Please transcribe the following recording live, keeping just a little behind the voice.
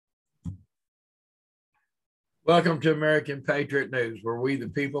Welcome to American Patriot News, where we, the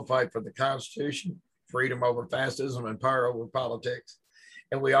people, fight for the Constitution, freedom over fascism, and power over politics.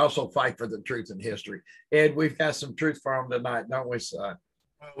 And we also fight for the truth in history. Ed, we've got some truth for them tonight, don't we, son?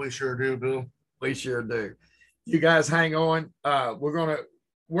 Well, we sure do, Bill. We sure do. You guys hang on. We're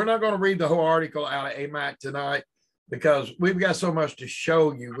not gonna read the whole article out of AMAC tonight because we've got so much to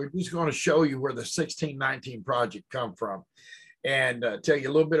show you. We're just going to show you where the 1619 project come from and tell you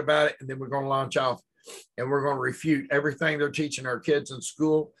a little bit about it, and then we're going to launch off and we're going to refute everything they're teaching our kids in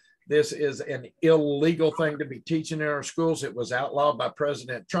school. This is an illegal thing to be teaching in our schools. It was outlawed by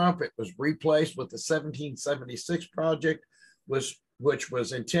President Trump. It was replaced with the 1776 project, which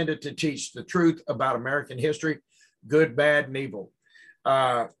was intended to teach the truth about American history, good, bad, and evil.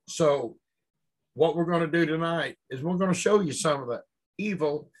 So what we're going to do tonight is we're going to show you some of the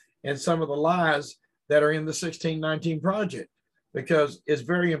evil and some of the lies that are in the 1619 project, because it's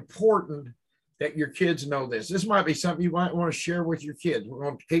very important that your kids know this. This might be something you might want to share with your kids. We're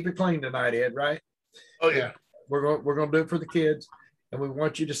going to keep it clean tonight, Ed, right? Oh, yeah. We're going to do it for the kids, and we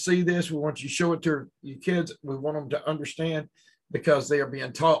want you to see this. We want you to show it to your kids. We want them to understand, because they are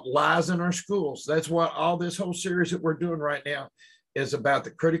being taught lies in our schools. That's what all this whole series that we're doing right now is about, the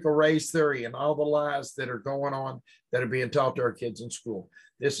critical race theory and all the lies that are going on that are being taught to our kids in school.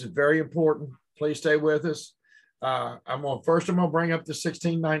 This is very important. Please stay with us. I'm going to bring up the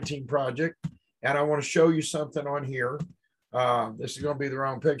 1619 project, and I want to show you something on here. This is going to be the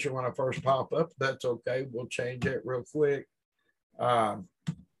wrong picture when I first pop up. That's okay. We'll change it real quick. Here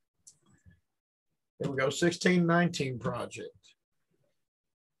we go, 1619 project.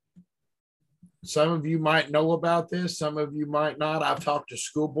 Some of you might know about this. Some of you might not. I've talked to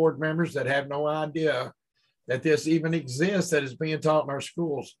school board members that have no idea that this even exists, that is being taught in our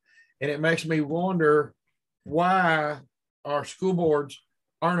schools. And it makes me wonder why our school boards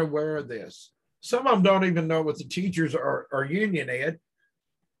aren't aware of this. Some of them don't even know what the teachers are union, Ed.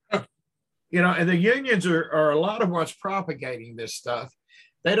 You know, and the unions are a lot of what's propagating this stuff.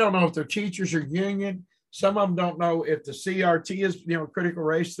 They don't know if their teachers are union. Some of them don't know if the CRT is, critical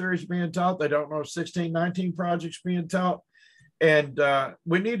race theory is being taught. They don't know if 1619 projects being taught. And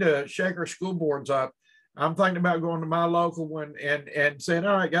we need to shake our school boards up. I'm thinking about going to my local one and saying,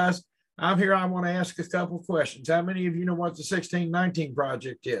 all right, guys, I'm here. I want to ask a couple of questions. How many of you know what the 1619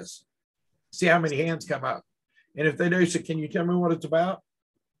 project is? See how many hands come up. And if they do, so can you tell me what it's about?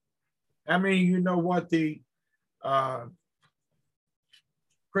 How many of you know what the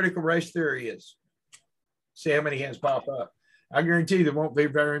critical race theory is? See how many hands pop up. I guarantee there won't be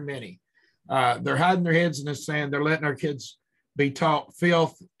very many. They're hiding their heads in the sand. They're letting our kids be taught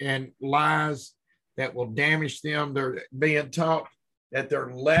filth and lies that will damage them. They're being taught that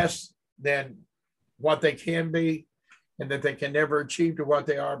they're less than what they can be, and that they can never achieve to what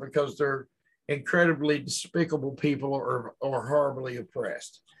they are, because they're incredibly despicable people or horribly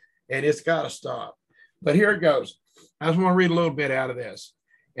oppressed. And it's got to stop. But here it goes. I just want to read a little bit out of this.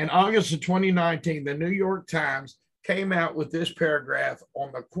 In August of 2019, the New York Times came out with this paragraph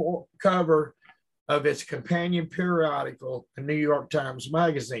on the cover of its companion periodical, the New York Times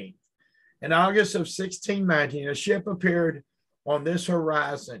Magazine. In August of 1619, a ship appeared on this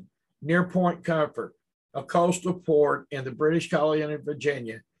horizon near Point Comfort, a coastal port in the British colony of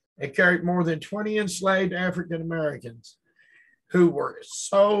Virginia. It carried more than 20 enslaved African Americans who were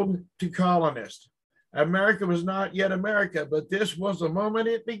sold to colonists. America was not yet America, but this was the moment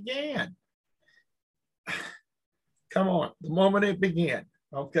it began. Come on, the moment it began,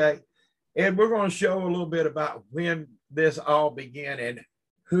 okay? And we're going to show a little bit about when this all began and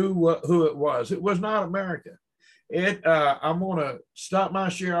who it was. It was not America. I'm going to stop my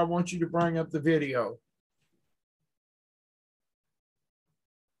share. I want you to bring up the video.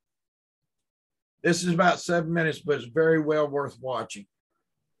 This is about 7 minutes, but it's very well worth watching.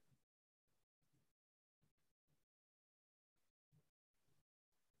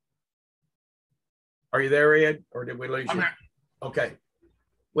 Are you there, Ed, or did we lose you? Okay.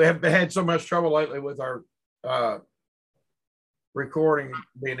 We have had so much trouble lately with our recording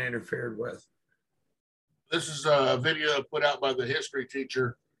being interfered with. This is a video put out by the history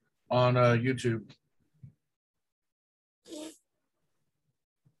teacher on YouTube.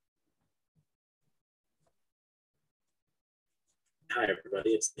 Hi,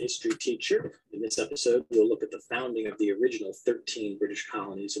 everybody. It's the history teacher. In this episode, we'll look at the founding of the original 13 British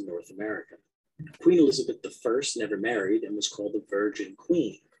colonies in North America. Queen Elizabeth I never married and was called the Virgin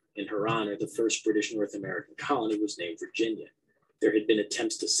Queen. In her honor, the first British North American colony was named Virginia. There had been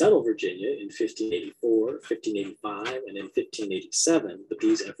attempts to settle Virginia in 1584, 1585, and in 1587, but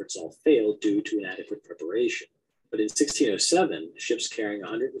these efforts all failed due to inadequate preparation. But in 1607, ships carrying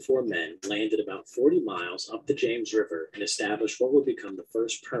 104 men landed about 40 miles up the James River and established what would become the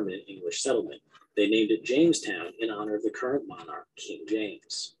first permanent English settlement. They named it Jamestown in honor of the current monarch, King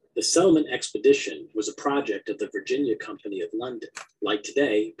James. The settlement expedition was a project of the Virginia Company of London. Like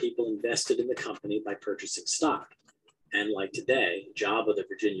today, people invested in the company by purchasing stock. And like today, the job of the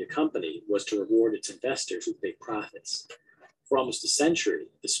Virginia Company was to reward its investors with big profits. For almost a century,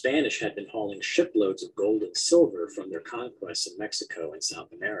 the Spanish had been hauling shiploads of gold and silver from their conquests in Mexico and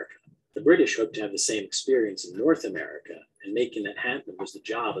South America. The British hoped to have the same experience in North America, and making that happen was the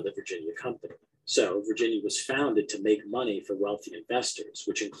job of the Virginia Company. So Virginia was founded to make money for wealthy investors,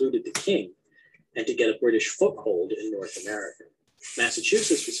 which included the king, and to get a British foothold in North America.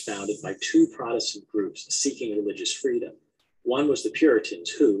 Massachusetts was founded by two Protestant groups seeking religious freedom. One was the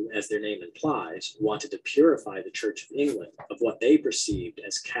Puritans who, as their name implies, wanted to purify the Church of England of what they perceived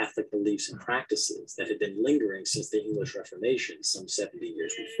as Catholic beliefs and practices that had been lingering since the English Reformation some 70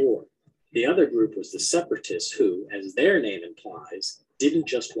 years before. The other group was the Separatists who, as their name implies, didn't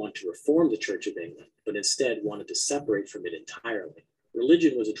just want to reform the Church of England, but instead wanted to separate from it entirely.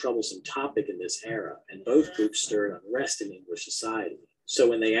 Religion was a troublesome topic in this era, and both groups stirred unrest in English society. So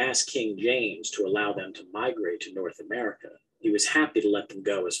when they asked King James to allow them to migrate to North America, he was happy to let them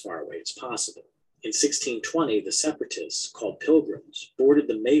go as far away as possible. In 1620, the Separatists, called Pilgrims, boarded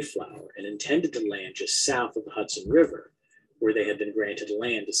the Mayflower and intended to land just south of the Hudson River, where they had been granted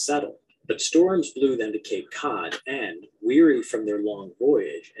land to settle. But storms blew them to Cape Cod and, weary from their long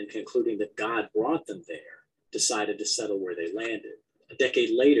voyage and concluding that God brought them there, decided to settle where they landed. A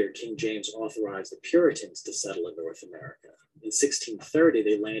decade later, King James authorized the Puritans to settle in North America. In 1630,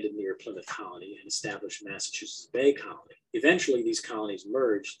 they landed near Plymouth Colony and established Massachusetts Bay Colony. Eventually, these colonies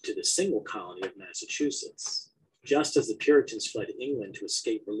merged to the single colony of Massachusetts. Just as the Puritans fled England to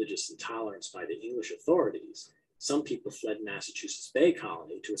escape religious intolerance by the English authorities, some people fled Massachusetts Bay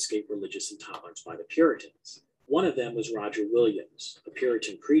Colony to escape religious intolerance by the Puritans. One of them was Roger Williams, a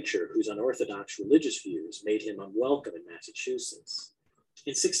Puritan preacher whose unorthodox religious views made him unwelcome in Massachusetts.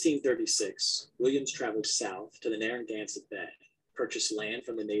 In 1636, Williams traveled south to the Narragansett Bay, purchased land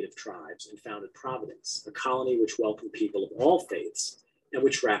from the native tribes, and founded Providence, a colony which welcomed people of all faiths and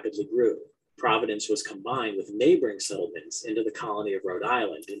which rapidly grew. Providence was combined with neighboring settlements into the colony of Rhode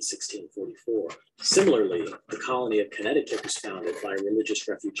Island in 1644. Similarly, the colony of Connecticut was founded by a religious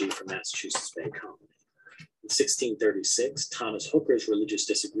refugee from Massachusetts Bay Colony. In 1636, Thomas Hooker's religious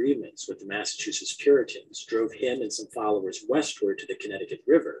disagreements with the Massachusetts Puritans drove him and some followers westward to the Connecticut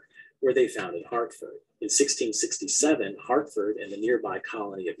River, where they founded Hartford. In 1667, Hartford and the nearby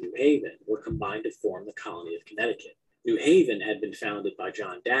colony of New Haven were combined to form the colony of Connecticut. New Haven had been founded by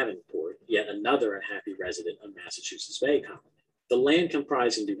John Davenport, yet another unhappy resident of Massachusetts Bay Colony. The land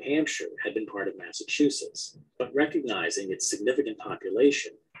comprising New Hampshire had been part of Massachusetts, but recognizing its significant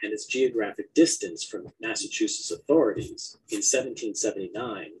population and its geographic distance from Massachusetts authorities, in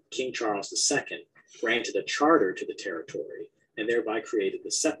 1779, King Charles II granted a charter to the territory and thereby created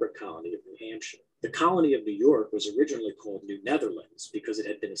the separate colony of New Hampshire. The colony of New York was originally called New Netherlands because it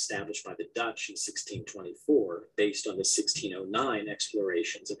had been established by the Dutch in 1624 based on the 1609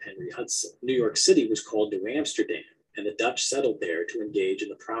 explorations of Henry Hudson. New York City was called New Amsterdam, and the Dutch settled there to engage in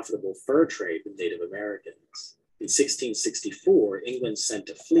the profitable fur trade with Native Americans. In 1664, England sent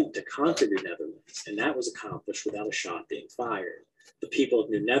a fleet to conquer New Netherlands, and that was accomplished without a shot being fired. The people of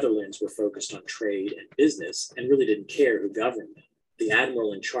New Netherlands were focused on trade and business and really didn't care who governed them. The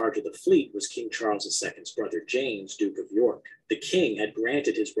admiral in charge of the fleet was King Charles II's brother James, Duke of York. The king had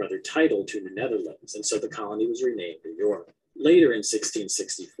granted his brother title to New Netherlands, and so the colony was renamed New York. Later in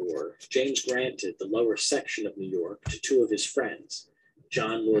 1664, James granted the lower section of New York to two of his friends,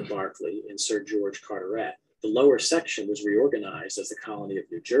 John Lord Berkeley and Sir George Carteret. The lower section was reorganized as the colony of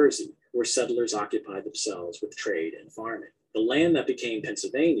New Jersey, where settlers occupied themselves with trade and farming. The land that became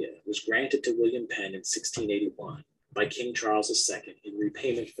Pennsylvania was granted to William Penn in 1681 by King Charles II in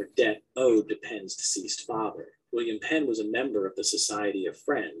repayment for debt owed to Penn's deceased father. William Penn was a member of the Society of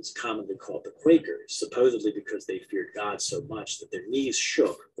Friends, commonly called the Quakers, supposedly because they feared God so much that their knees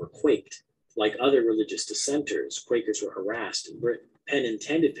shook or quaked. Like other religious dissenters, Quakers were harassed in Britain. Penn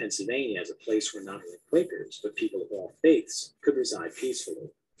intended Pennsylvania as a place where not only Quakers, but people of all faiths could reside peacefully.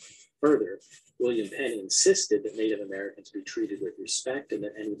 Further, William Penn insisted that Native Americans be treated with respect and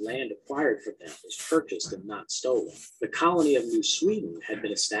that any land acquired from them was purchased and not stolen. The colony of New Sweden had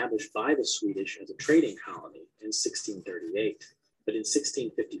been established by the Swedish as a trading colony in 1638. But in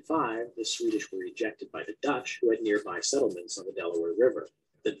 1655, the Swedish were rejected by the Dutch, who had nearby settlements on the Delaware River.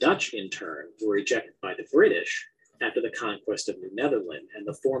 The Dutch, in turn, were rejected by the British, after the conquest of New Netherland, and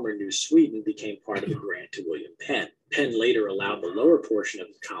the former New Sweden became part of the grant to William Penn. Penn later allowed the lower portion of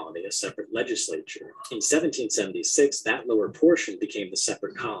the colony a separate legislature. In 1776, that lower portion became the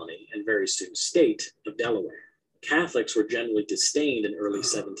separate colony and very soon state of Delaware. Catholics were generally disdained in early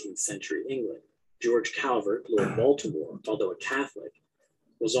 17th century England. George Calvert, Lord Baltimore, although a Catholic,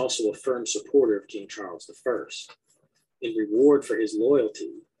 was also a firm supporter of King Charles I. In reward for his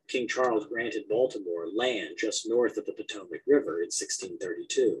loyalty, King Charles granted Baltimore land just north of the Potomac River in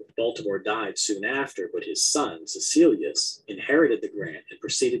 1632. Baltimore died soon after, but his son, Cecilius, inherited the grant and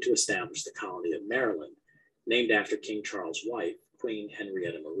proceeded to establish the colony of Maryland, named after King Charles' wife, Queen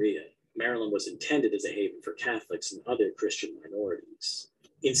Henrietta Maria. Maryland was intended as a haven for Catholics and other Christian minorities.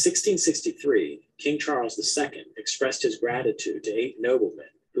 In 1663, King Charles II expressed his gratitude to 8 noblemen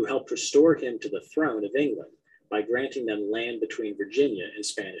who helped restore him to the throne of England by granting them land between Virginia and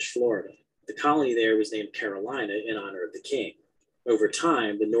Spanish Florida. The colony there was named Carolina in honor of the king. Over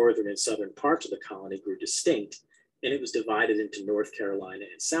time, the northern and southern parts of the colony grew distinct, and it was divided into North Carolina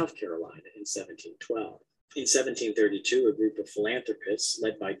and South Carolina in 1712. In 1732, a group of philanthropists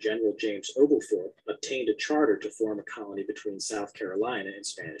led by General James Oglethorpe obtained a charter to form a colony between South Carolina and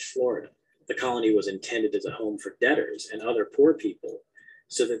Spanish Florida. The colony was intended as a home for debtors and other poor people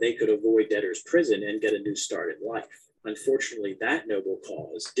so that they could avoid debtors' prison and get a new start in life. Unfortunately, that noble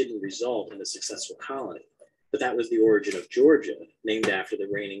cause didn't result in a successful colony, but that was the origin of Georgia, named after the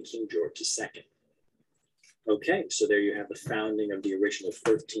reigning King George II. Okay, so there you have the founding of the original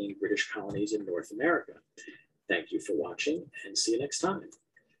 13 British colonies in North America. Thank you for watching, and see you next time.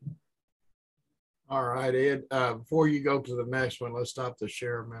 All right, Ed, before you go to the next one, let's stop the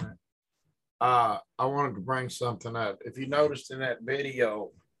share a minute. I wanted to bring something up. If you noticed in that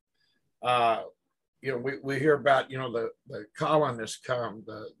video, we hear about, the colonists come,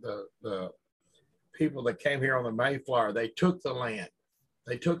 the people that came here on the Mayflower, they took the land.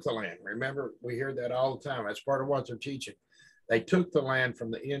 They took the land. Remember, we hear that all the time. That's part of what they're teaching. They took the land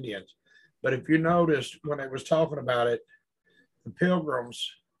from the Indians. But if you noticed when they was talking about it, the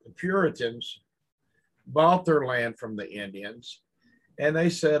Pilgrims, the Puritans, bought their land from the Indians, and they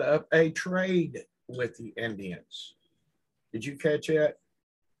set up a trade with the Indians. Did you catch that?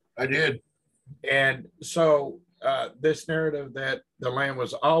 I did. And so this narrative that the land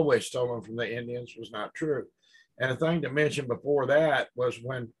was always stolen from the Indians was not true. And a thing to mention before that was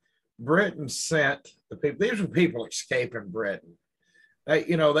when Britain sent the people, these were people escaping Britain. They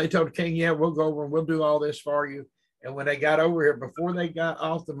told the king, yeah, we'll go over and we'll do all this for you. And when they got over here, before they got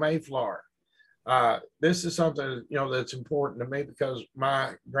off the Mayflower, this is something, that's important to me because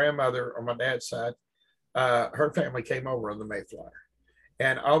my grandmother on my dad's side, her family came over on the Mayflower,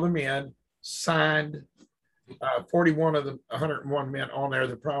 and all the men signed, 41 of the 101 men on there,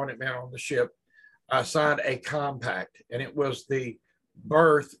 the prominent men on the ship, signed a compact, and it was the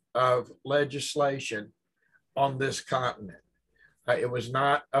birth of legislation on this continent. It was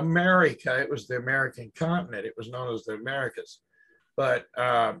not America, it was the American continent. It was known as the Americas, but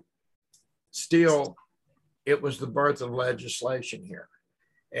still, it was the birth of legislation here.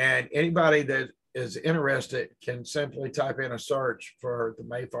 And anybody that is interested can simply type in a search for the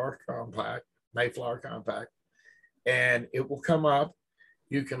Mayflower Compact, and it will come up.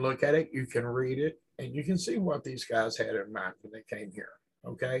 You can look at it, you can read it, and you can see what these guys had in mind when they came here,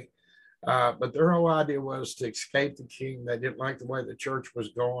 okay? But their whole idea was to escape the king. They didn't like the way the church was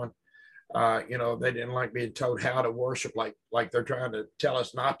going. They didn't like being told how to worship, like they're trying to tell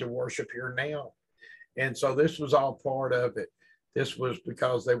us not to worship here now. And so this was all part of it. This was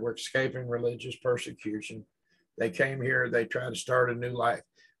because they were escaping religious persecution. They came here, they tried to start a new life.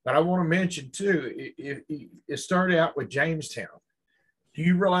 But I want to mention too, it started out with Jamestown. Do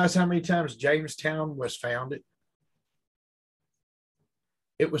you realize how many times Jamestown was founded?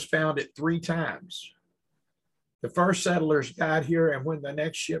 It was founded 3 times. The first settlers got here, and when the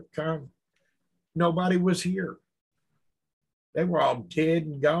next ship came, nobody was here. They were all dead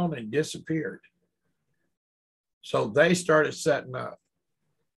and gone and disappeared. So they started setting up.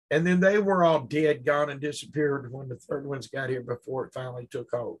 And then they were all dead, gone, and disappeared when the third ones got here before it finally took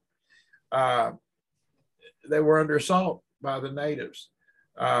hold. They were under assault by the natives.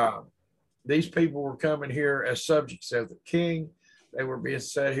 These people were coming here as subjects of the king. They were being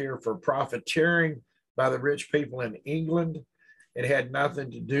set here for profiteering by the rich people in England. It had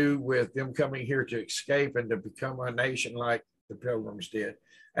nothing to do with them coming here to escape and to become a nation like the Pilgrims did.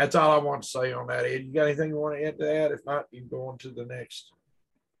 That's all I want to say on that. Ed, you got anything you want to add to that? If not, you can go on to the next.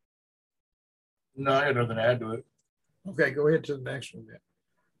 No, I got nothing to add to it. Okay, go ahead to the next one then.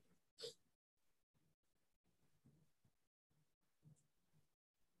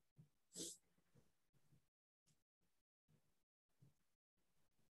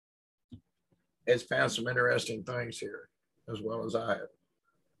 has found some interesting things here as well as I have.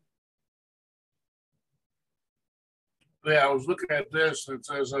 Yeah, I was looking at this. It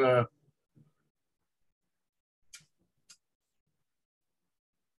says,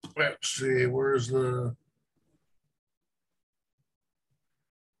 let's see, where's the,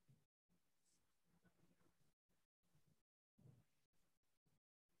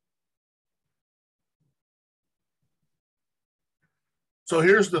 so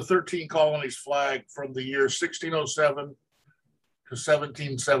here's the 13 colonies flag from the year 1607 to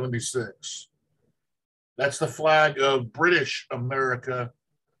 1776. That's the flag of British America,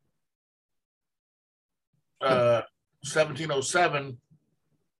 1707 to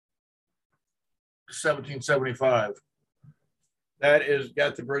 1775. That is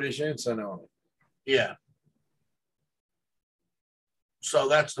got the British ensign on it. Yeah. So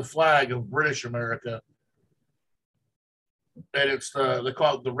that's the flag of British America. And it's they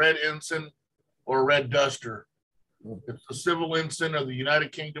call it the red ensign or red duster. It's the civil ensign of the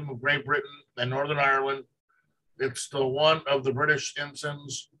United Kingdom of Great Britain and Northern Ireland. It's the one of the British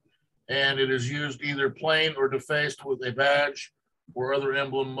ensigns, and it is used either plain or defaced with a badge or other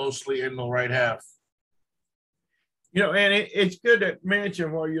emblem, mostly in the right half. You know, and it's good to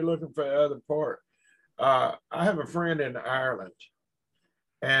mention while you're looking for the other part. I have a friend in Ireland,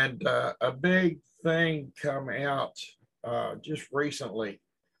 and a big thing come out just recently.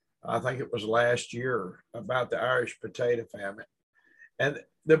 I think it was last year, about the Irish potato famine. And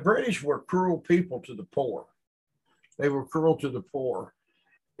the British were cruel people to the poor. They were cruel to the poor.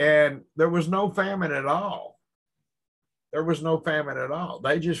 And there was no famine at all. There was no famine at all.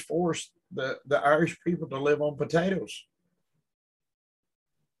 They just forced the Irish people to live on potatoes.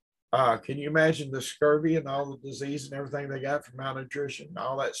 Can you imagine the scurvy and all the disease and everything they got from malnutrition,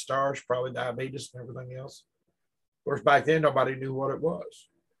 all that starch, probably diabetes and everything else? Of course, back then, nobody knew what it was.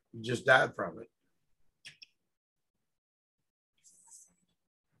 You just died from it.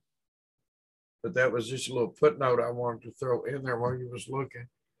 But that was just a little footnote I wanted to throw in there while you was looking.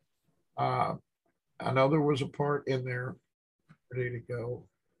 I know there was a part in there ready to go.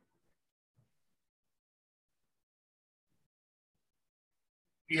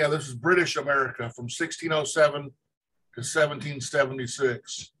 Yeah, this is British America from 1607 to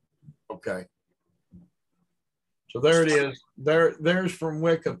 1776. Okay. So there it is. There's from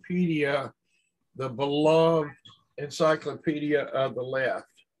Wikipedia, the beloved encyclopedia of the left.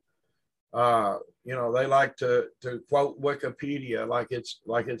 You know, they like to quote Wikipedia like it's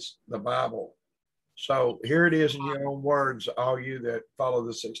the Bible. So here it is in your own words, all you that follow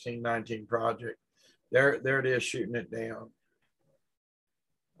the 1619 project. There it is, shooting it down.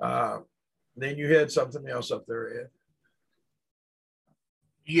 Then you had something else up there, Ed.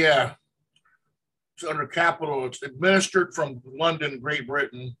 Yeah. It's under capital. It's administered from London, Great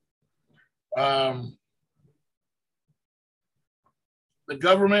Britain. The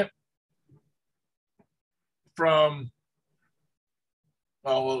government from,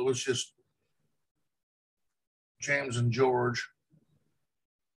 well, it was just James and George.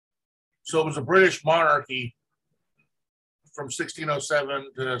 So it was a British monarchy from 1607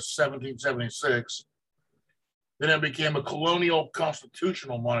 to 1776. Then it became a colonial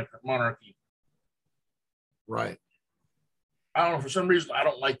constitutional monarchy. Right. I don't know, for some reason, I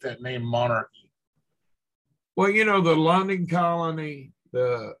don't like that name, monarchy. Well, you know, the London colony,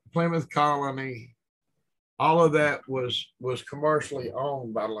 the Plymouth colony, all of that was commercially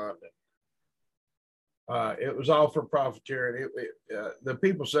owned by London. It was all for profiteering. The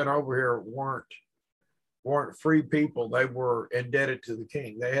people sent over here weren't free people. They were indebted to the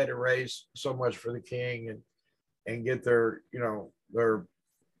king. They had to raise so much for the king and get their, you know, their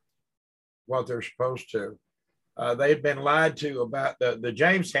what they're supposed to. They'd been lied to about the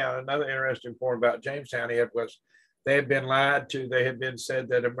Jamestown. Another interesting point about Jamestown was they had been lied to. They had been said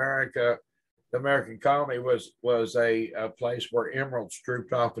that America, the American colony, was a place where emeralds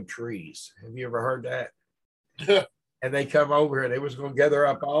drooped off of trees. Have you ever heard that? And they come over here. They was going to gather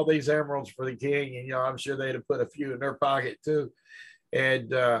up all these emeralds for the king, and you know, I'm sure they'd have put a few in their pocket too.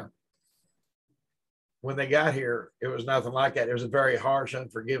 And when they got here, it was nothing like that. It was a very harsh,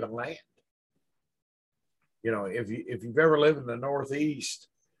 unforgiving land. You know, if you've ever lived in the Northeast,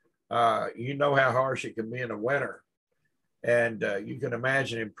 you know how harsh it can be in the winter. And you can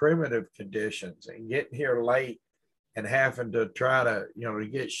imagine in primitive conditions and getting here late and having to try to, you know, to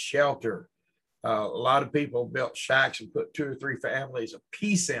get shelter. A lot of people built shacks and put 2 or 3 families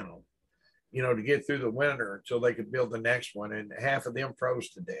apiece in them, you know, to get through the winter until they could build the next one. And half of them froze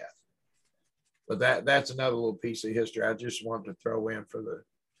to death. But that's another little piece of history I just wanted to throw in for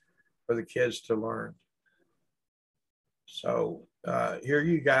the kids to learn. So here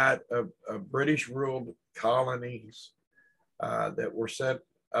you got a British ruled colonies that were set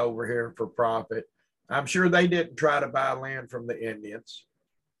over here for profit. I'm sure they didn't try to buy land from the Indians.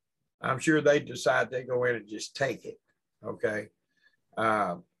 I'm sure they decided they go in and just take it. Okay.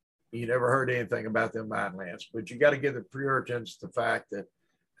 You never heard anything about them buying lands, but you got to give the Puritans the fact that,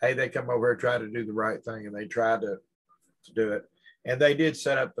 hey, they come over here, try to do the right thing, and they tried to do it. And they did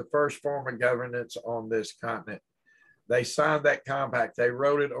set up the first form of governance on this continent. They signed that compact. They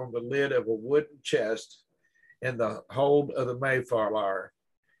wrote it on the lid of a wooden chest in the hold of the Mayflower.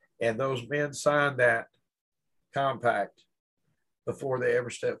 And those men signed that compact before they ever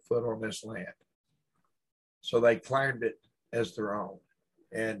stepped foot on this land. So they claimed it as their own.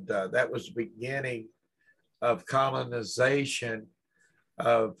 And that was the beginning of colonization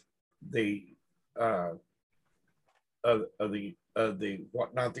of the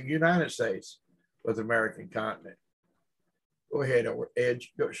what, not the United States, but the American continent. Go ahead, Ed,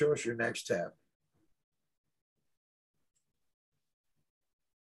 show us your next tab.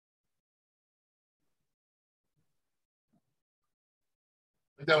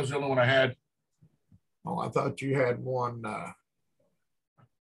 I think that was the only one I had. Oh, I thought you had one. I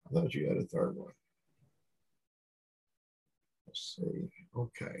thought you had a third one. Let's see.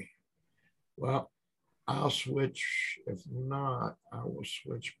 Okay. Well, I'll switch. If not, I will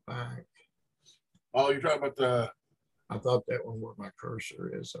switch back. Oh, you're talking about the... I thought that one where my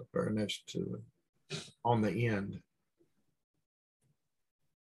cursor is up there next to it on the end.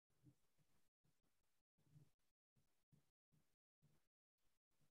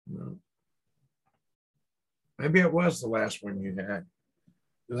 No. Maybe it was the last one you had.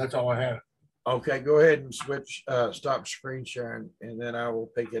 That's all I had. Okay, go ahead and switch, stop screen sharing, and then I will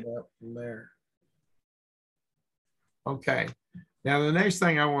pick it up from there. Okay, now the next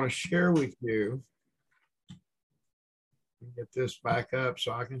thing I want to share with you, get this back up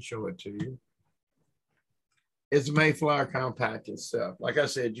so I can show it to you, is the Mayflower Compact itself. Like I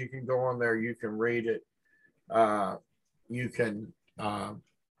said, you can go on there, you can read it, you can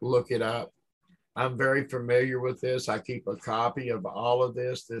look it up. I'm very familiar with this. I keep a copy of all of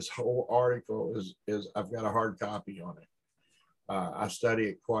this. This whole article is I've got a hard copy on it. I study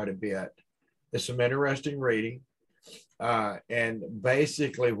it quite a bit. It's some interesting reading. And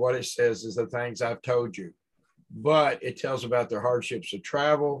basically what it says is the things I've told you, but it tells about their hardships of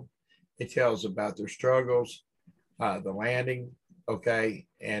travel. It tells about their struggles, the landing, okay,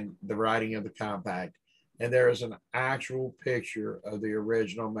 and the writing of the compact. And there is an actual picture of the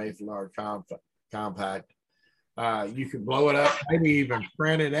original Mayflower compact. You could blow it up, maybe even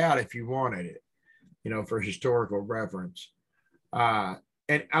print it out if you wanted it, you know, for historical reference.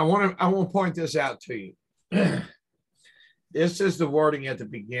 And I want to point this out to you. This is the wording at the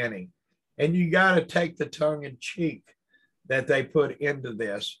beginning, and you got to take the tongue in cheek that they put into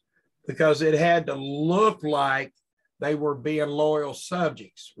this, because it had to look like they were being loyal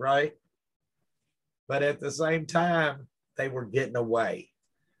subjects, right? But at the same time, they were getting away.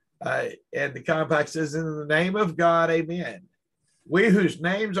 And the compact says, in the name of God, amen. We whose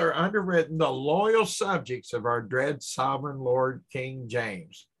names are underwritten, the loyal subjects of our dread sovereign Lord King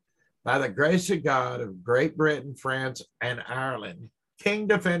James, by the grace of God of Great Britain, France, and Ireland, King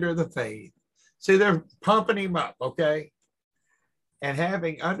Defender of the Faith. See, they're pumping him up, okay? And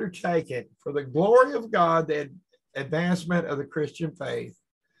having undertaken for the glory of God, the advancement of the Christian faith,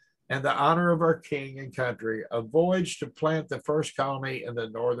 and the honor of our king and country, a voyage to plant the first colony in the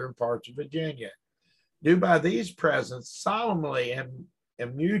northern parts of Virginia. Do by these presents solemnly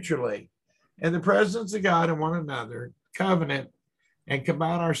and mutually, in the presence of God and one another, covenant and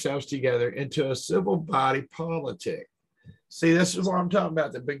combine ourselves together into a civil body politic. See, this is what I'm talking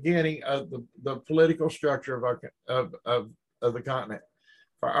about, the beginning of the political structure of the continent.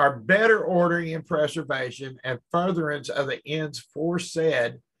 For our better ordering and preservation and furtherance of the ends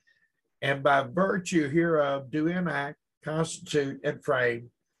foresaid, and by virtue hereof do enact, constitute, and frame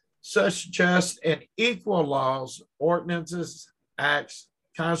such just and equal laws, ordinances, acts,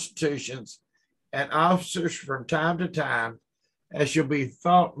 constitutions, and officers from time to time, as shall be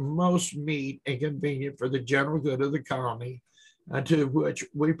thought most meet and convenient for the general good of the colony, unto which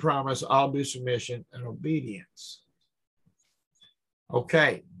we promise all due submission and obedience.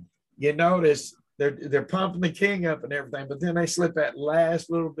 Okay, you notice they're pumping the king up and everything, but then they slip that last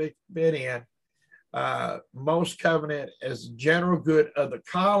little bit in. Most covenant as general good of the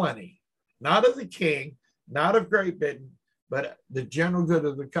colony, not of the king, not of Great Britain, but the general good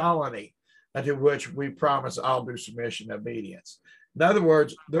of the colony, unto which we promise all due submission and obedience. In other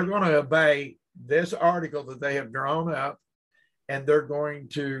words, they're going to obey this article that they have drawn up, and they're going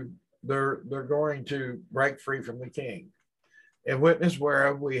to break free from the king. In witness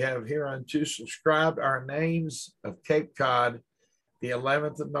whereof we have hereunto subscribed our names of Cape Cod, the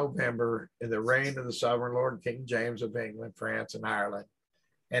 11th of November, in the reign of the sovereign Lord King James of England, France, and Ireland,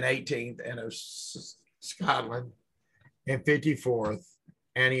 and 18th, and of Scotland, and 54th,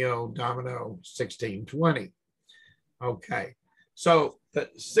 Anno Domino 1620. Okay, so the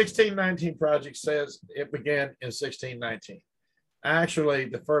 1619 project says it began in 1619. Actually,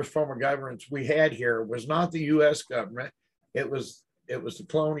 the first form of governance we had here was not the U.S. government. It was the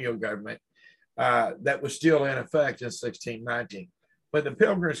colonial government that was still in effect in 1619. When the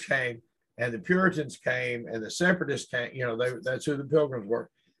Pilgrims came and the Puritans came and the Separatists came, that's who the Pilgrims were.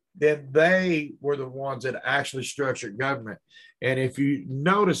 Then they were the ones that actually structured government. And if you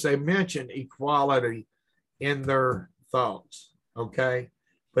notice, they mention equality in their thoughts, okay?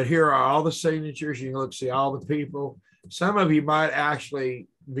 But here are all the signatures. You can look, see all the people. Some of you might actually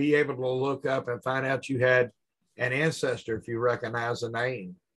be able to look up and find out you had an ancestor if you recognize the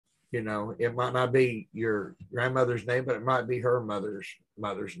name. It might not be your grandmother's name, but it might be her mother's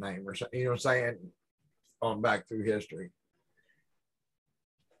name or something, what I'm saying, on back through history.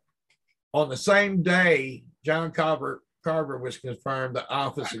 On the same day, John Carver was confirmed the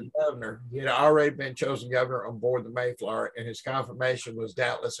office of governor. He had already been chosen governor on board the Mayflower, and his confirmation was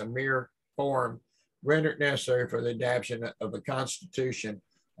doubtless a mere form rendered necessary for the adoption of the constitution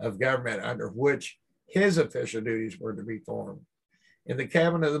of government under which his official duties were to be formed. In the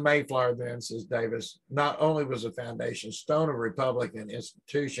cabinet of the Mayflower, then, says Davis, not only was the foundation stone of Republican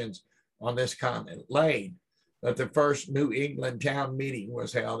institutions on this continent laid, but the first New England town meeting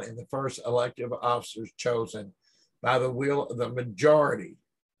was held and the first elective officers chosen by the will of the majority.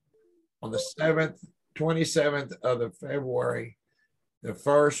 On the 27th of the February, the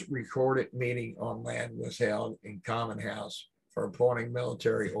first recorded meeting on land was held in Common House for appointing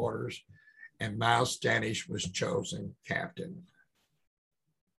military orders, and Miles Standish was chosen captain.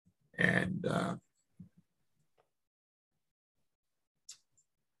 And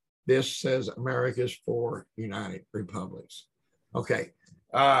this says America's 4 united republics. Okay,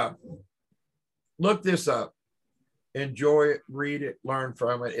 look this up. Enjoy it, read it, learn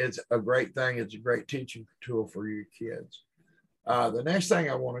from it. It's a great thing. It's a great teaching tool for your kids. The next thing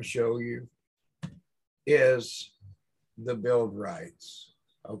I want to show you is the Bill of Rights,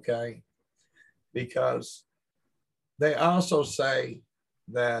 okay? Because they also say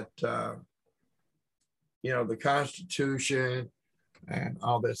that, the Constitution and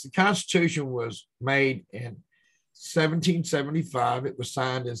all this. The Constitution was made in 1775. It was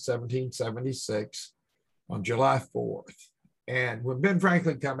signed in 1776 on July 4th. And when Ben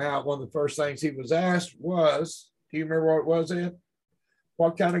Franklin came out, one of the first things he was asked was, do you remember what it was, Ed?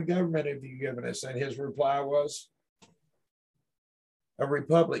 What kind of government have you given us? And his reply was, a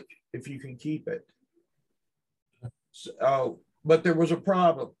republic, if you can keep it. So, but there was a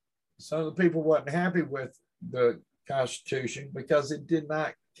problem. Some of the people wasn't happy with the Constitution because it did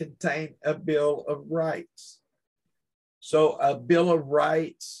not contain a Bill of Rights. So a Bill of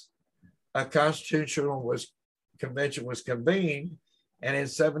Rights, a constitutional convention was convened, and in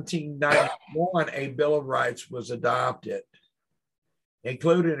 1791, a Bill of Rights was adopted.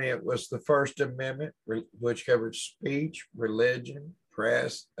 Included in it was the First Amendment, which covered speech, religion,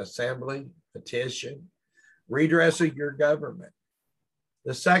 press, assembly, petition, redress of your government.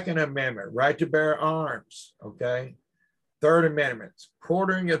 The Second Amendment, right to bear arms, okay? Third Amendment,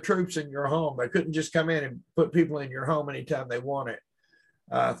 quartering of troops in your home. They couldn't just come in and put people in your home anytime they wanted.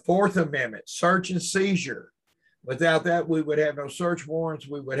 Fourth Amendment, search and seizure. Without that, we would have no search warrants.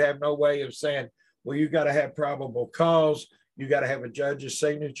 We would have no way of saying, well, you got to have probable cause. You got to have a judge's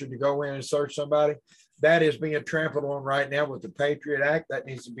signature to go in and search somebody. That is being trampled on right now with the Patriot Act. That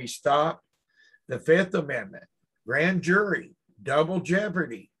needs to be stopped. The Fifth Amendment, grand jury, double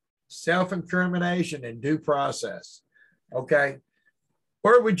jeopardy, self-incrimination, and due process. Okay,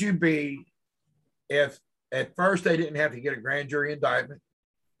 where would you be if at first they didn't have to get a grand jury indictment?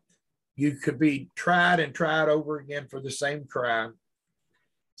 You could be tried and tried over again for the same crime,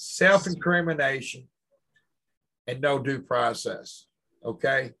 self-incrimination, and no due process.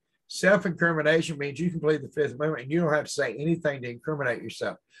 Okay, self-incrimination means you can plead the Fifth Amendment and you don't have to say anything to incriminate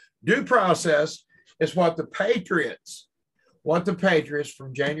yourself. Due process is what the Patriots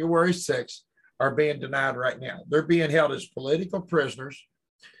from January 6th are being denied right now. They're being held as political prisoners.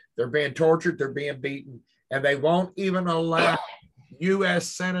 They're being tortured. They're being beaten. And they won't even allow U.S.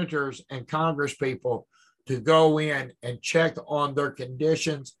 senators and Congress people to go in and check on their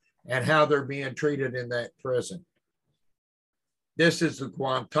conditions and how they're being treated in that prison. This is the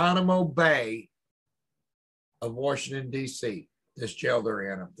Guantanamo Bay of Washington, D.C., this jail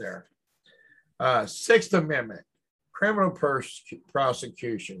they're in up there. Sixth Amendment, criminal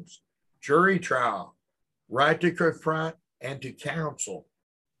prosecutions, jury trial, right to confront and to counsel.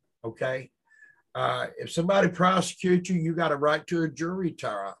 Okay. If somebody prosecutes you, you got a right to a jury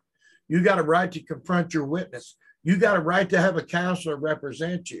trial. You got a right to confront your witness. You got a right to have a counselor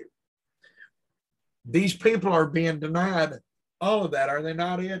represent you. These people are being denied all of that, are they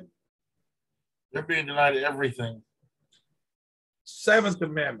not, Ed? They're being denied everything. Seventh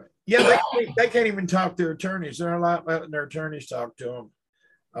Amendment. Yeah, they can't even talk to attorneys. They're not letting their attorneys talk to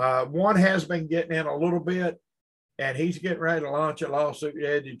them. One has been getting in a little bit, and he's getting ready to launch a lawsuit,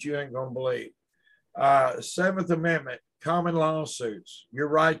 Ed, that you ain't going to believe. Seventh Amendment, common lawsuits. Your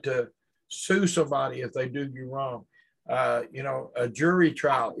right to sue somebody if they do you wrong. A jury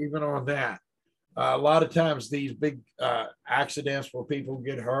trial, even on that. A lot of times these big accidents where people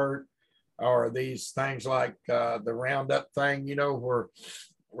get hurt, or these things like the Roundup thing, where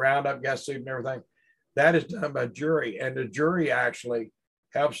Roundup got sued and everything, that is done by jury. And the jury actually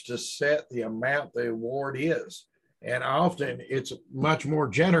helps to set the amount the award is. And often it's much more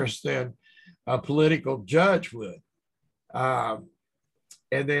generous than a political judge would. And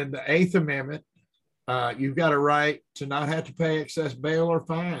then the Eighth Amendment, you've got a right to not have to pay excess bail or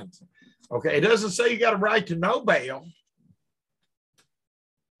fines. Okay, it doesn't say you got a right to no bail.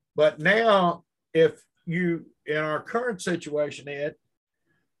 But now, if you, in our current situation, Ed,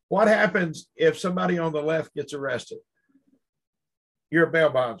 what happens if somebody on the left gets arrested? You're a bail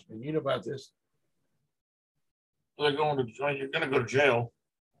bondsman. You know about this. You're going to go to jail.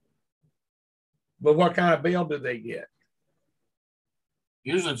 But what kind of bail do they get?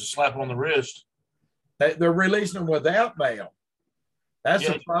 Usually it's a slap on the wrist. They're releasing them without bail. That's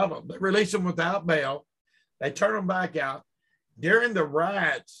the problem. They release them without bail. They turn them back out. During the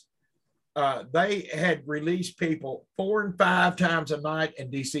riots, they had released people 4 and 5 times a night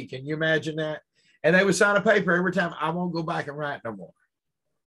in D.C. Can you imagine that? And they would sign a paper every time, I won't go back and riot no more.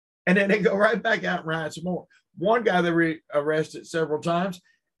 And then they go right back out and riot some more. One guy they arrested several times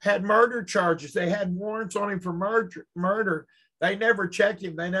had murder charges. They had warrants on him for murder. They never checked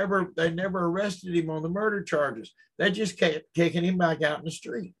him. They never arrested him on the murder charges. They just kept kicking him back out in the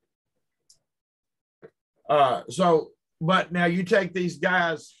street. But now you take these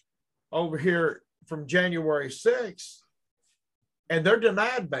guys over here from January 6th, and they're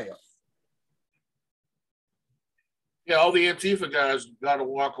denied bail. Yeah, all the Antifa guys got to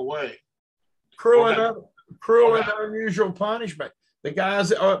walk away. Cruel and unusual punishment. The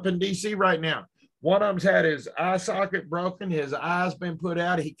guys up in D.C. right now, one of them's had his eye socket broken. His eye's been put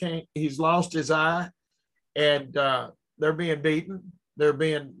out. He's lost his eye, and they're being beaten. They're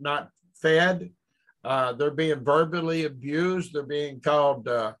being not fed. They're being verbally abused. They're being called,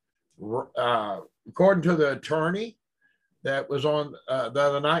 according to the attorney that was on the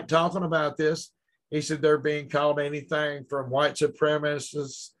other night talking about this, he said they're being called anything from white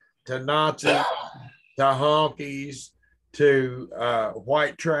supremacists to Nazis to honkies to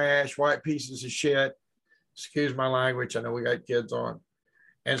white trash, white pieces of shit. Excuse my language. I know we got kids on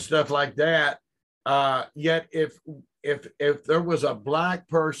and stuff like that. Yet if there was a black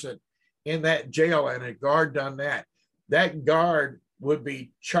person in that jail and a guard done that, that guard would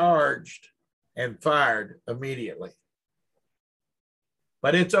be charged and fired immediately.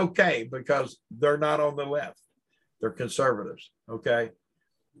 But it's okay because they're not on the left. They're conservatives. Okay.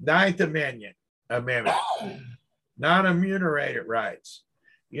 Ninth Amendment, non-remunerated rights.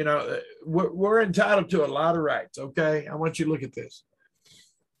 We're entitled to a lot of rights. Okay. I want you to look at this.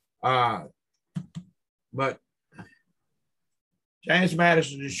 But James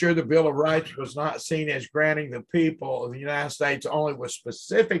Madison assured the Bill of Rights was not seen as granting the people of the United States only with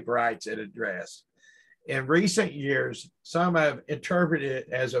specific rights it addressed. In recent years, some have interpreted it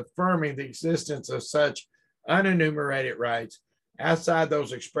as affirming the existence of such unenumerated rights outside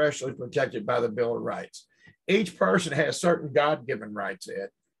those expressly protected by the Bill of Rights. Each person has certain God-given rights, Ed.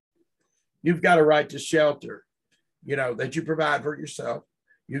 You've got a right to shelter, that you provide for yourself.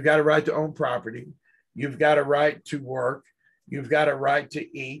 You've got a right to own property. You've got a right to work. You've got a right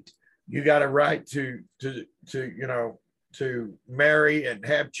to eat. You got a right to marry and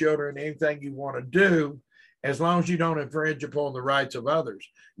have children, anything you want to do, as long as you don't infringe upon the rights of others.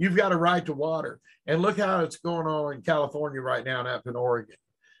 You've got a right to water. And look how it's going on in California right now and up in Oregon.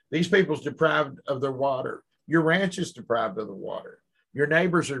 These people's deprived of their water. Your ranch is deprived of the water. Your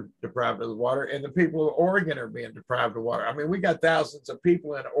neighbors are deprived of the water, and the people of Oregon are being deprived of water. I mean, we got thousands of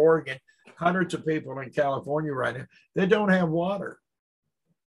people in Oregon, hundreds of people in California right now that don't have water.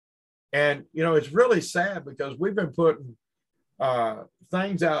 And, it's really sad because we've been putting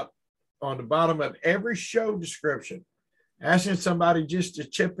things out on the bottom of every show description, asking somebody just to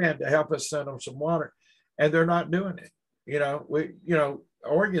chip in to help us send them some water. and they're not doing it.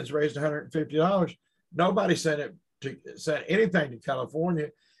 Oregon's raised $150. Nobody sent anything to California,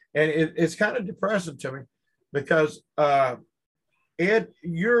 and it's kind of depressing to me because Ed,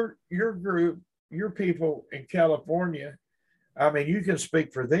 your group, your people in California, I mean, you can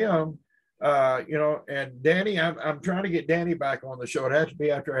speak for them, and Danny, I'm trying to get Danny back on the show. It has to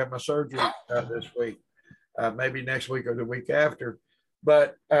be after I have my surgery this week, maybe next week or the week after.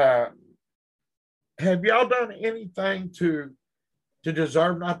 But have y'all done anything to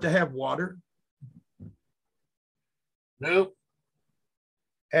deserve not to have water? Nope.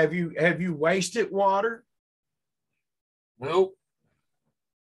 Have you wasted water? Nope.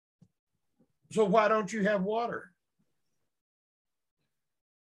 So why don't you have water?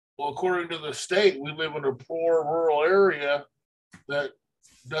 Well, according to the state, we live in a poor rural area that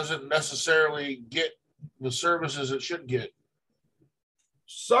doesn't necessarily get the services it should get.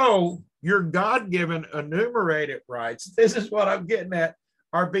 So your God-given enumerated rights, this is what I'm getting at,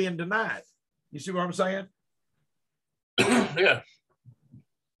 are being denied. You see what I'm saying? Yeah.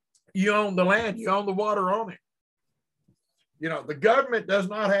 You own the land, you own the water on it. The government does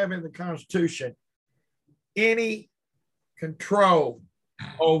not have in the Constitution any control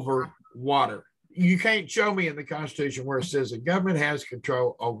over water. You can't show me in the Constitution where it says the government has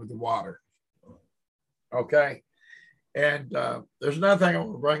control over the water. Okay. And there's another thing I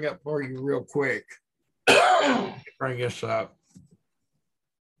want to bring up for you real quick. Bring this up.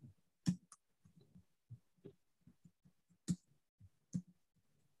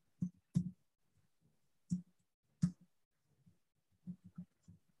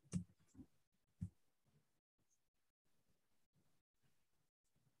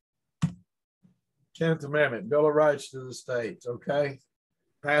 Tenth Amendment, Bill of Rights to the States, okay?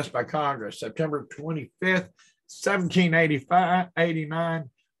 Passed by Congress, September 25th, 1789,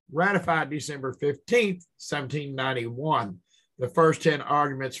 ratified December 15th, 1791. The first 10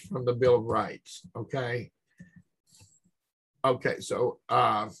 arguments from the Bill of Rights, okay? Okay, so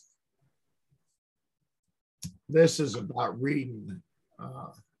this is about reading.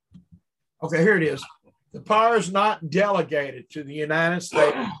 Okay, here it is. The power is not delegated to the United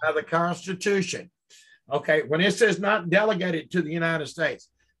States by the Constitution. Okay, when it says not delegated to the United States,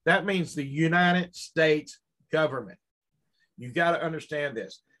 that means the United States government. You got to understand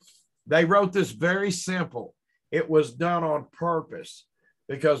this. They wrote this very simple. It was done on purpose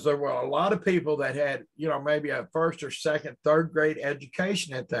because there were a lot of people that had, maybe a first or second, third grade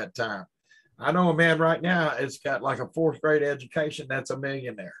education at that time. I know a man right now that's got like a fourth grade education that's a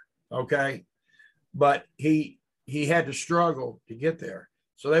millionaire. Okay, but he had to struggle to get there.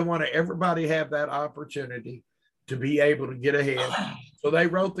 So they wanted everybody to have that opportunity to be able to get ahead. So they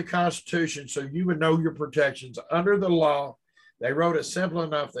wrote the Constitution so you would know your protections under the law. They wrote it simple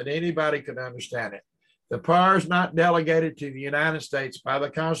enough that anybody could understand it. The power is not delegated to the United States by the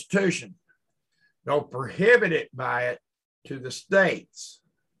Constitution, nor prohibited by it to the states,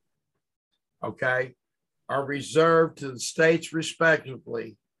 okay, are reserved to the states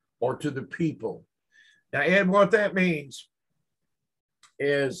respectively or to the people. Now, Ed, what that means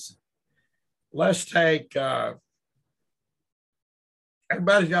is, let's take,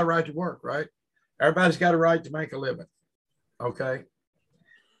 everybody's got a right to work, right? Everybody's got a right to make a living, okay?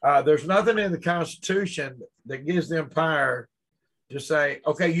 There's nothing in the Constitution that gives them power to say,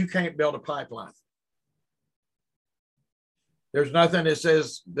 okay, you can't build a pipeline. There's nothing that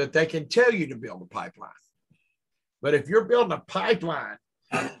says that they can tell you to build a pipeline. But if you're building a pipeline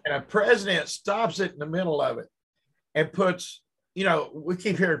and a president stops it in the middle of it and puts, we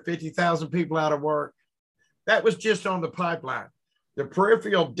keep hearing 50,000 people out of work. That was just on the pipeline. The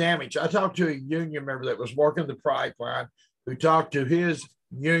peripheral damage. I talked to a union member that was working the pipeline who talked to his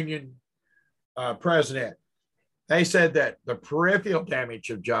union president. They said that the peripheral damage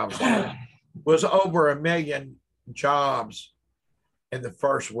of jobs was over 1 million jobs in the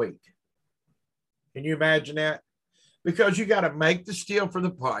first week. Can you imagine that? Because you got to make the steel for the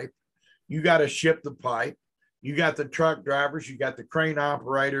pipe. You got to ship the pipe. You got the truck drivers. You got the crane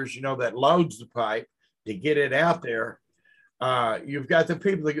operators, that loads the pipe to get it out there. You've got the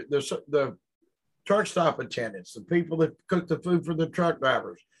people, the truck stop attendants, the people that cook the food for the truck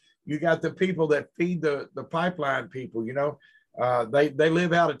drivers. You got the people that feed the pipeline people, they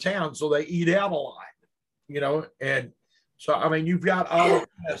live out of town, so they eat out a lot, and so, I mean, you've got all of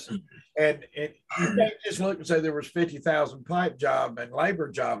this, and you can't just look and say there was 50,000 pipe job and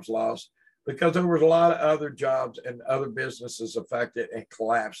labor jobs lost, because there was a lot of other jobs and other businesses affected and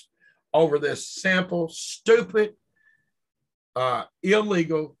collapsed over this simple, stupid,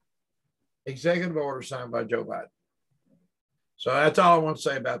 illegal executive order signed by Joe Biden. So that's all I want to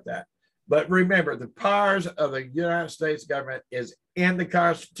say about that. But remember, the powers of the United States government is in the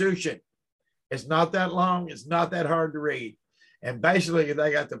Constitution. It's not that long. It's not that hard to read. And basically,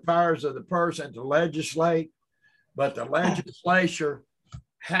 they got the powers of the person to legislate, but the legislation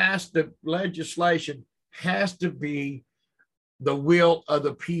has to be the will of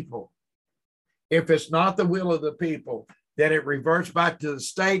the people. If it's not the will of the people, then it reverts back to the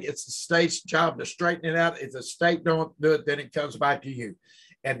state. It's the state's job to straighten it out. If the state don't do it, then it comes back to you.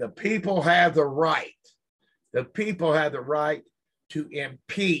 And the people have the right. The people have the right to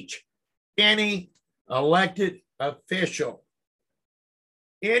impeach any elected official.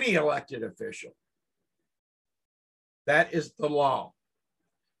 Any elected official. That is the law.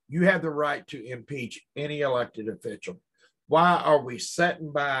 You have the right to impeach any elected official. Why are we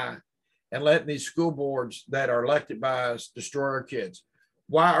sitting by and letting these school boards that are elected by us destroy our kids?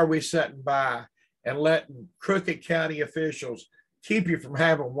 Why are we sitting by and letting crooked county officials keep you from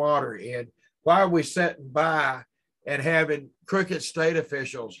having water in? Why are we sitting by and having crooked state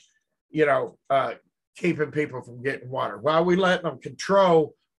officials, keeping people from getting water? Why are we letting them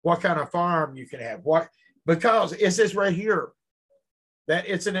control what kind of farm you can have? What? Because it's this right here, that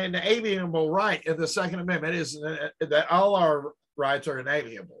it's an inalienable right in the Second Amendment, is that all our rights are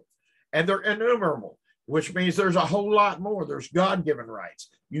inalienable and they're innumerable, which means there's a whole lot more. There's God-given rights.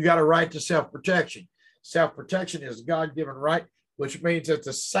 You got a right to self-protection. Self-protection is a God-given right, which means that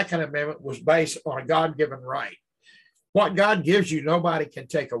the Second Amendment was based on a God-given right. What God gives you, nobody can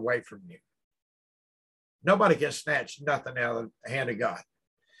take away from you. Nobody can snatch nothing out of the hand of God.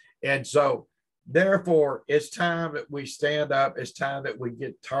 And so, therefore, it's time that we stand up. It's time that we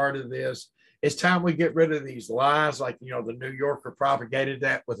get tired of this. It's time we get rid of these lies, like, the New Yorker propagated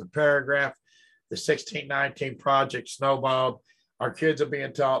that with a paragraph. The 1619 Project snowballed. Our kids are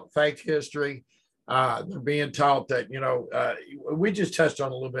being taught fake history. They're being taught that, we just touched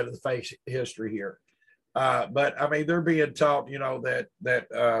on a little bit of the fake history here. But I mean, they're being taught,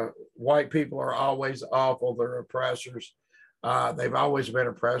 that white people are always awful. They're oppressors. They've always been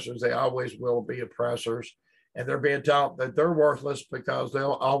oppressors. They always will be oppressors. And they're being taught that they're worthless because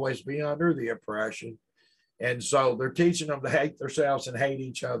they'll always be under the oppression. And so they're teaching them to hate themselves and hate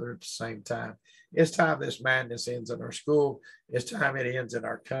each other at the same time. It's time this madness ends in our school. It's time it ends in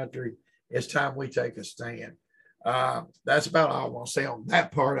our country. It's time we take a stand. That's about all I want to say on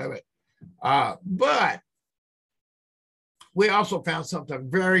that part of it. But we also found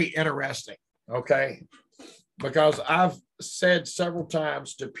something very interesting, okay? Because I've said several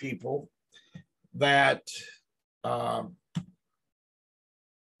times to people that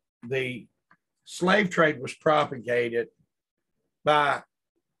the slave trade was propagated by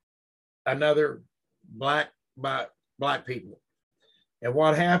black people. And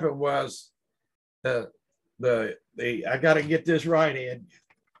what happened was the I got to get this right, Ed.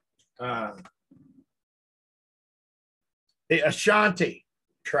 The Ashanti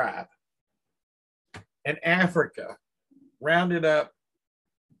tribe in Africa rounded up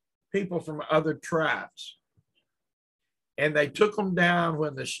people from other tribes, and they took them down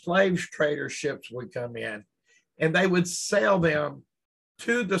when the slave trader ships would come in, and they would sell them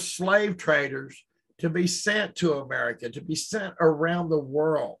to the slave traders to be sent to America, to be sent around the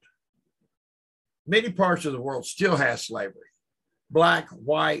world. Many parts of the world still have slavery. Black,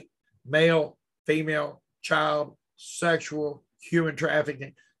 white, male, female, child, sexual, human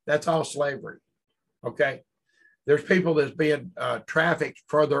trafficking. That's all slavery. Okay. There's people that's being trafficked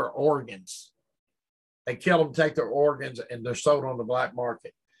for their organs. They kill them, take their organs, and they're sold on the black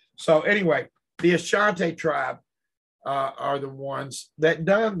market. So anyway, the Ashanti tribe are the ones that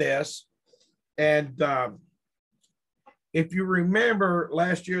done this. And if you remember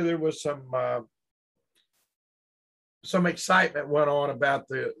last year, there was some excitement went on about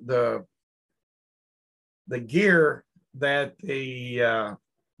the gear that the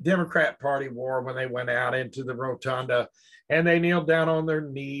Democrat Party wore when they went out into the rotunda, and they kneeled down on their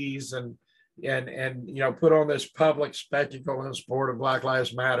knees and put on this public spectacle in support of Black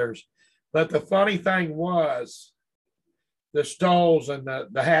Lives Matters. But the funny thing was, the stoles and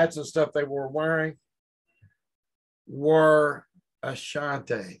the hats and stuff they were wearing were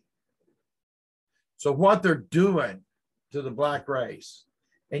Ashanti. So what they're doing to the black race,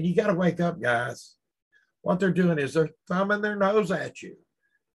 and you got to wake up, guys. What they're doing is they're thumbing their nose at you,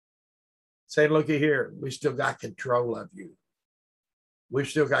 saying, looky here, we still got control of you. We've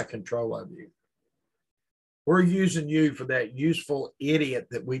still got control of you. We're using you for that useful idiot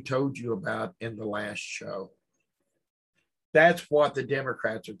that we told you about in the last show. That's what the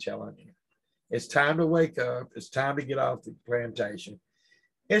Democrats are telling you. It's time to wake up. It's time to get off the plantation.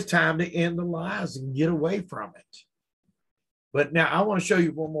 It's time to end the lies and get away from it. But now I want to show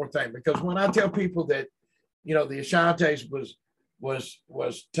you one more thing, because when I tell people that, you know, the Ashantis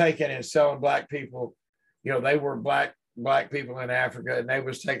was taking and selling black people, you know, they were black people in Africa, and they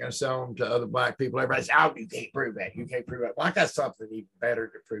was taking and selling them to other black people. Everybody says, "Oh, you can't prove that. You can't prove that." Well, I got something even better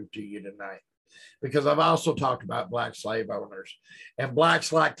to prove to you tonight, because I've also talked about black slave owners, and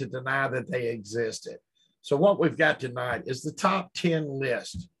blacks like to deny that they existed. So what we've got tonight is the top 10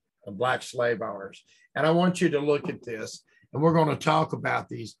 list of black slave owners. And I want you to look at this, and we're going to talk about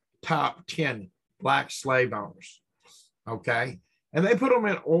these top 10 black slave owners. Okay. And they put them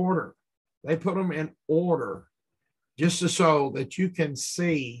in order. They put them in order just so that you can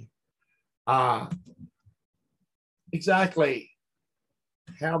see exactly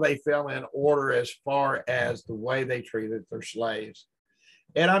how they fell in order as far as the way they treated their slaves.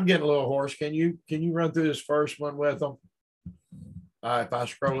 And I'm getting a little hoarse. Can you run through this first one with them? If I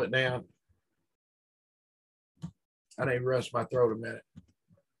scroll it down, I need to rest my throat a minute.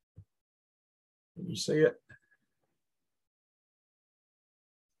 Can you see it?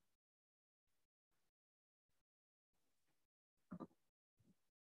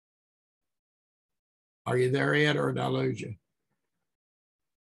 Are you there yet, or did I lose you?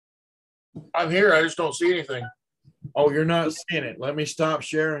 I'm here. I just don't see anything. Oh, you're not seeing it. Let me stop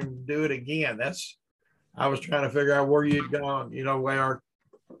sharing and do it again. I was trying to figure out where you'd gone, you know, where our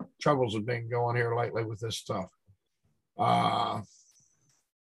troubles have been going here lately with this stuff.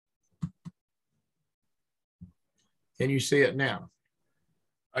 Can you see it now?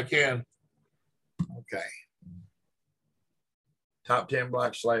 I can. Okay. Top 10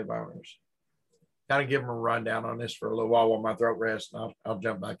 black slave owners. Kind of give them a rundown on this for a little while my throat rests, and I'll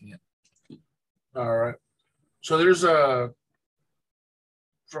jump back in. All right. So there's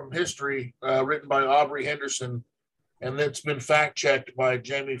from history written by Aubrey Henderson, and it's been fact checked by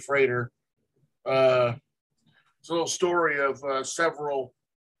Jamie Frater. It's a little story of several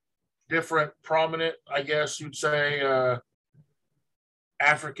different prominent, I guess you'd say,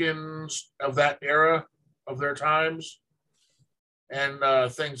 Africans of that era, of their times, and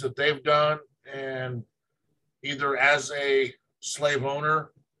things that they've done, and either as a slave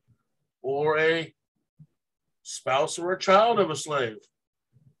owner or a spouse or a child of a slave.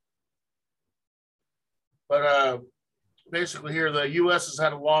 But basically here, the U.S. has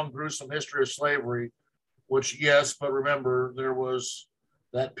had a long, gruesome history of slavery, which, yes, but remember, there was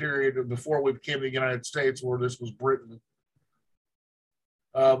that period before we became the United States where this was Britain.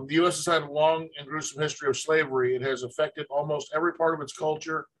 The U.S. has had a long and gruesome history of slavery. It has affected almost every part of its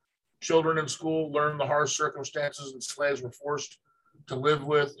culture. Children in school learn the harsh circumstances that slaves were forced to live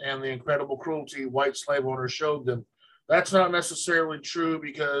with and the incredible cruelty white slave owners showed them. That's not necessarily true,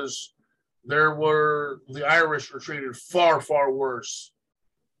 because the Irish were treated far, far worse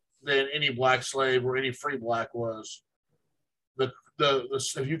than any black slave or any free black was.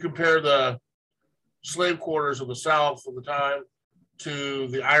 If you compare the slave quarters of the South of the time to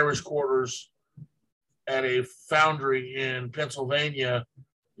the Irish quarters at a foundry in Pennsylvania,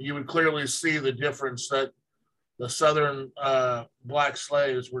 you would clearly see the difference, that the Southern black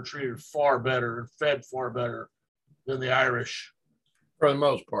slaves were treated far better, fed far better than the Irish. For the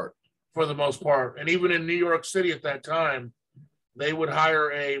most part. For the most part. And even in New York City at that time, they would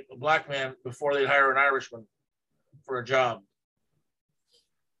hire a black man before they'd hire an Irishman for a job.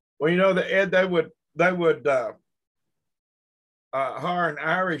 Well, you know, they would hire an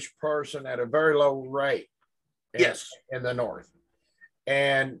Irish person at a very low rate. Yes. In the North.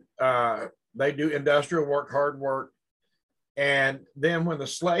 And they do industrial work, hard work. And then when the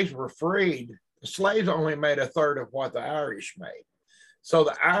slaves were freed, the slaves only made a third of what the Irish made. So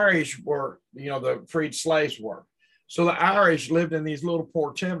the Irish were, you know, the freed slaves were. So the Irish lived in these little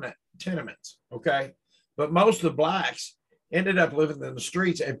poor tenements, okay? But most of the blacks ended up living in the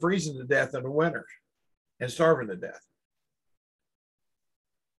streets and freezing to death in the winter and starving to death.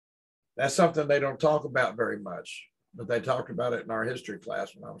 That's something they don't talk about very much, but they talked about it in our history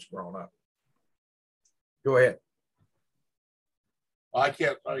class when I was growing up. Go ahead. I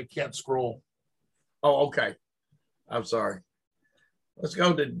can't scroll. Oh, okay. I'm sorry. Let's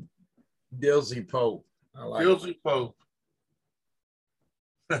go to Dilsey Pope. Dilsey Pope.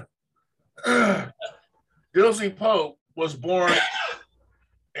 Dilsey Pope was born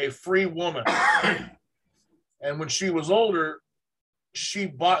a free woman. And when she was older, she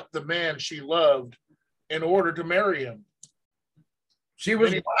bought the man she loved in order to marry him. She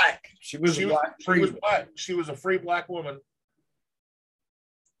was black. She was black. She was a free black woman.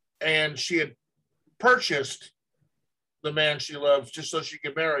 And she had purchased the man she loved just so she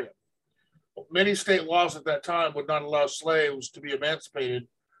could marry him. Many state laws at that time would not allow slaves to be emancipated.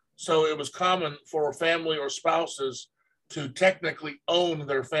 So it was common for a family or spouses to technically own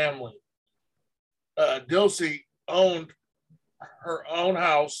their family. Dilsey owned her own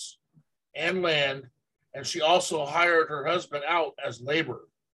house and land, and she also hired her husband out as labor.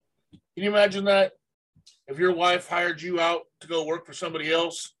 Can you imagine that? If your wife hired you out to go work for somebody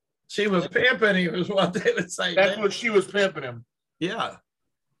else? She was pimping him, is what they would say. That's what she was pimping him. Yeah.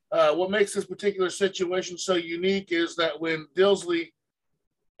 What makes this particular situation so unique is that when Dilsey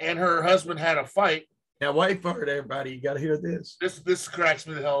and her husband had a fight. Now, wait for it, everybody. You got to hear this. This cracks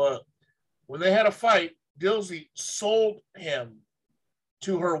me the hell up. When they had a fight, Dilsey sold him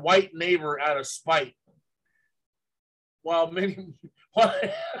to her white neighbor out of spite. While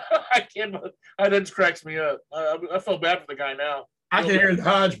I can't, that just cracks me up. I feel bad for the guy now. I can hear the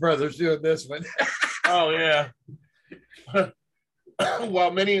Hodge brothers doing this one. Oh, yeah.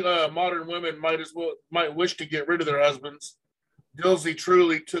 While many modern women might wish to get rid of their husbands, Dilsey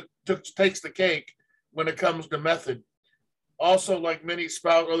truly takes the cake when it comes to method. Also, like many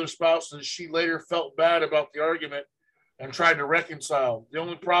other spouses, she later felt bad about the argument and tried to reconcile. The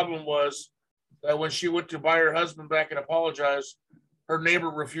only problem was that when she went to buy her husband back and apologize, her neighbor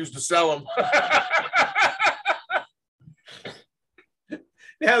refused to sell him.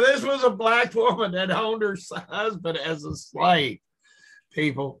 Now, this was a black woman that owned her husband as a slave,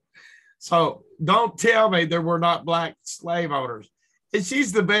 people. So don't tell me there were not black slave owners. And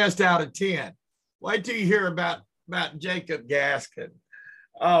she's the best out of 10. Wait till you hear about Jacob Gaskin.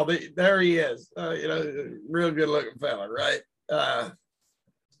 Oh, there he is. Real good looking fella, right?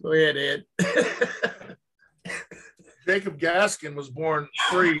 Go ahead, Ed. Jacob Gaskin was born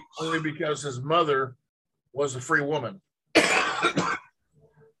free only because his mother was a free woman.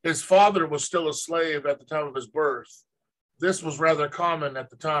 His father was still a slave at the time of his birth. This was rather common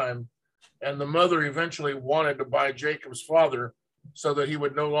at the time, and the mother eventually wanted to buy Jacob's father so that he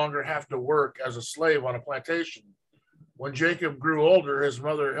would no longer have to work as a slave on a plantation. When Jacob grew older, his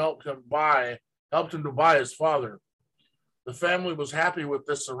mother helped him to buy his father. The family was happy with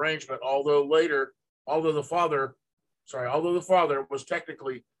this arrangement, although the father was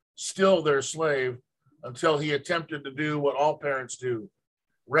technically still their slave until he attempted to do what all parents do,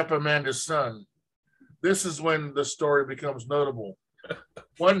 reprimand his son. This is when the story becomes notable.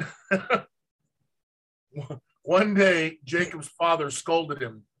 One day, Jacob's father scolded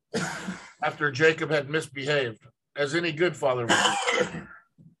him after Jacob had misbehaved, as any good father would do.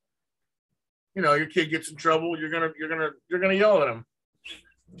 Your kid gets in trouble, you're gonna yell at him.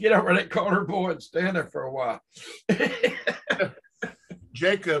 Get over that corner, boy, and stand there for a while.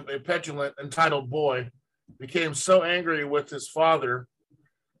 Jacob, a petulant, entitled boy, became so angry with his father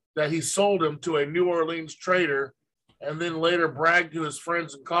that he sold him to a New Orleans trader, and then later bragged to his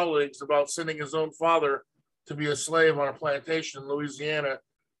friends and colleagues about sending his own father to be a slave on a plantation in Louisiana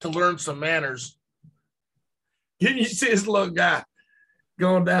to learn some manners. Can you see this little guy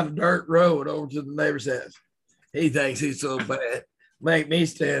going down the dirt road over to the neighbor's house? He thinks he's so bad. Make me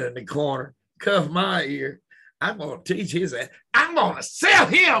stand in the corner, cuff my ear. I'm going to teach his ass. I'm going to sell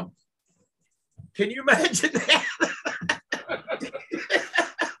him. Can you imagine that?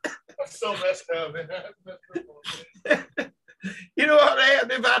 That's so messed up, man. You know what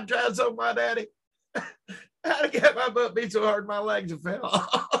happened if I tried so my daddy? I'd have got my butt beat so hard my legs have fell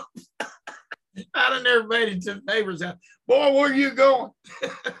off. I'd have never made it to the neighbor's house. Boy, where you going?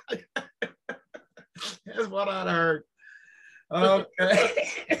 That's what I'd heard.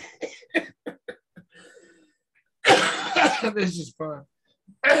 Okay. This is fun.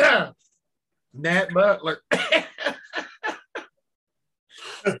 Nat Butler.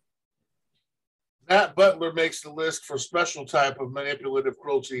 Nat Butler makes the list for special type of manipulative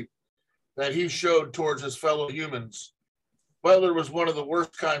cruelty that he showed towards his fellow humans. Butler was one of the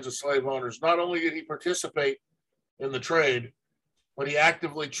worst kinds of slave owners. Not only did he participate in the trade, but he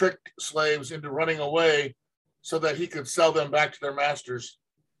actively tricked slaves into running away so that he could sell them back to their masters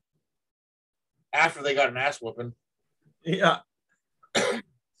after they got an ass whooping. Yeah.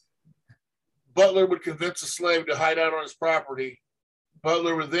 Butler would convince a slave to hide out on his property.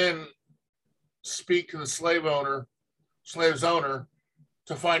 Butler would then speak to the slave's owner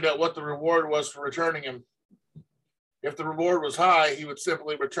to find out what the reward was for returning him. If the reward was high, he would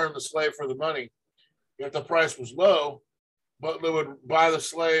simply return the slave for the money. If the price was low, Butler would buy the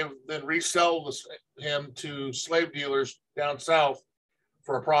slave, then resell him to slave dealers down south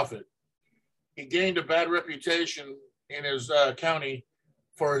for a profit. He gained a bad reputation in his county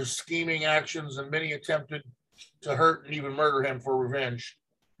for his scheming actions, and many attempted to hurt and even murder him for revenge.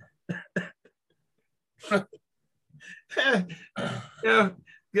 Yeah,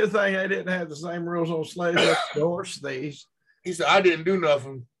 good thing I didn't have the same rules on slaves as horse thieves. He said, I didn't do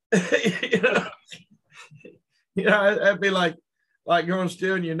nothing. You know, that'd be like going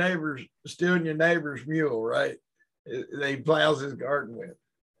stealing your neighbor's mule, right? They plows his garden with.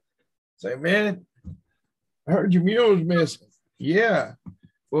 Say, man, I heard your mule's missing. Yeah.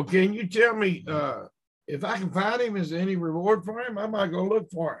 Well, can you tell me if I can find him, is there any reward for him? I might go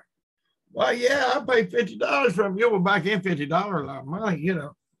look for him. Well, yeah, I paid $50 for a mule. Well, back in $50, a lot of money, you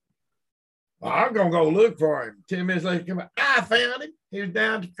know. Well, I'm gonna go look for him. 10 minutes later, come out. I found him. He was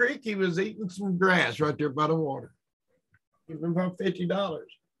down the creek. He was eating some grass right there by the water. Give him about $50.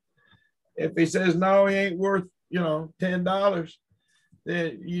 If he says no, he ain't worth, you know, $10,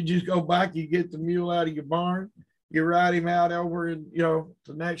 then you just go back, you get the mule out of your barn, you ride him out over in, you know,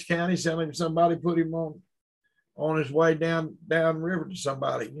 the next county, sell him to somebody, put him on his way down river to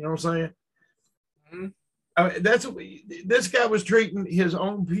somebody. You know what I'm saying? Mm-hmm. I mean, that's what this guy was treating his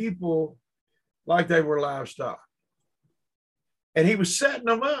own people like they were livestock. And he was setting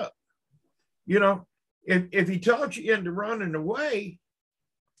them up. You know, if he talks you into running away,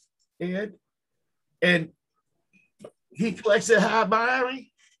 Ed, and he collects a high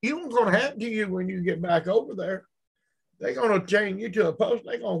bounty, you know what's going to happen to you when you get back over there? They're going to chain you to a post.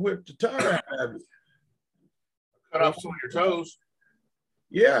 They're going to whip the tongue out of you. Cut off some of your toes.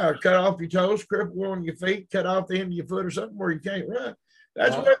 Yeah, cut off your toes, cripple one of your feet, cut off the end of your foot or something where you can't run.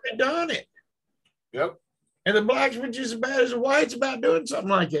 That's where they done it. Yep. And the blacks were just as bad as the whites about doing something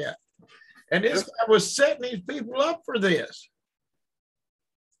like that. And this guy was setting these people up for this.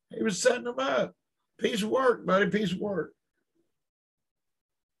 He was setting them up. Piece of work, buddy, piece of work.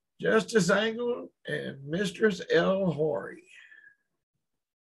 Justice Angle and Mistress L. Horry.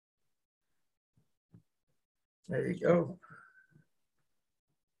 There you go.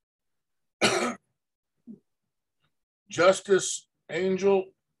 Justice Angel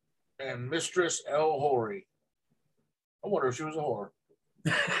and Mistress L. Horry. I wonder if she was a whore.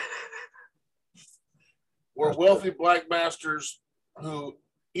 Were wealthy black masters who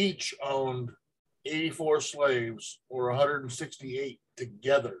each owned 84 slaves or 168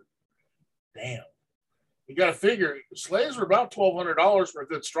 together. Damn. You got to figure slaves were about $1,200 for a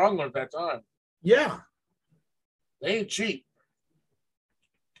good strong one at that time. Yeah. They ain't cheap.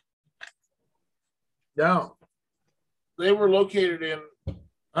 No. They were located in.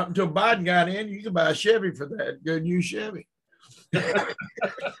 Up until Biden got in, you could buy a Chevy for that. Good new Chevy.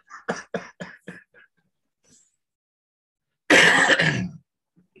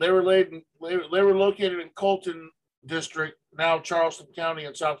 They were located in Colton District, now Charleston County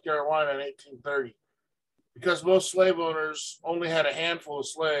in South Carolina in 1830. Because most slave owners only had a handful of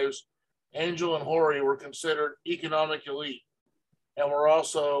slaves, Angel and Horry were considered economic elite and were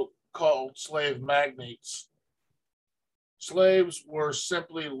also called slave magnates. Slaves were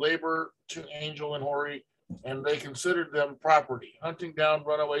simply labor to Angel and Horry, and they considered them property, hunting down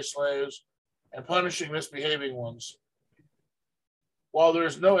runaway slaves and punishing misbehaving ones. While there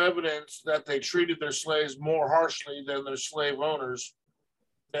is no evidence that they treated their slaves more harshly than other slave owners,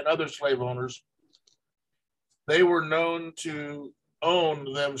 they were known to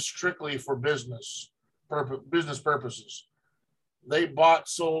own them strictly for business purposes. They bought,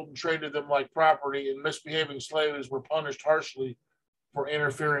 sold, and traded them like property, and misbehaving slaves were punished harshly for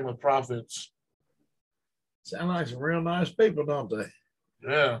interfering with profits. Sound like some real nice people, don't they?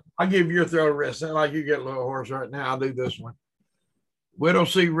 Yeah. I'll give your throat a rest. Sound like you get a little hoarse right now. I'll do this one. Widow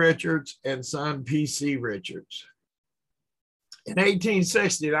C. Richards and son P.C. Richards. In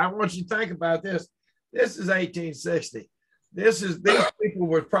 1860, and I want you to think about this. This is 1860. These people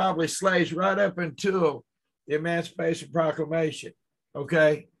were probably slaves right up until the Emancipation Proclamation.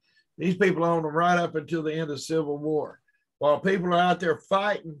 Okay. These people owned them right up until the end of the Civil War. While people are out there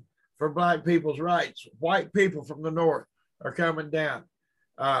fighting for black people's rights, white people from the North are coming down.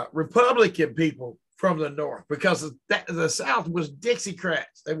 Republican people from the North, because the South was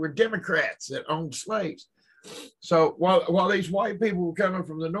Dixiecrats. They were Democrats that owned slaves. So while these white people were coming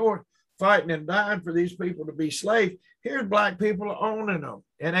from the North, fighting and dying for these people to be slaves, here's black people owning them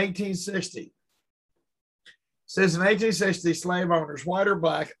in 1860. It says in 1860, slave owners, white or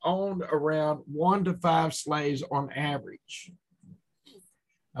black, owned around 1 to 5 slaves on average.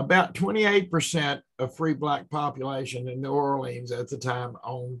 About 28% of free black population in New Orleans at the time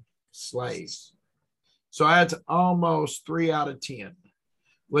owned slaves. So that's almost 3 out of 10,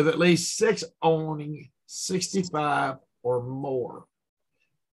 with at least 6 owning 65 or more.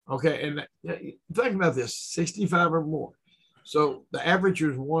 Okay, and think about this, 65 or more. So the average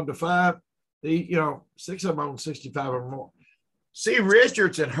is 1 to 5. 6 of them own 65 or more. C.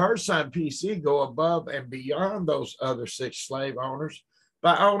 Richards and her son PC go above and beyond those other 6 slave owners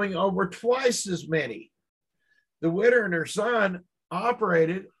by owning over twice as many. The widow and her son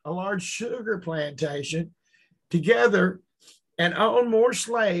operated a large sugar plantation together and owned more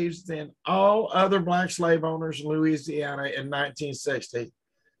slaves than all other black slave owners in Louisiana in 1960,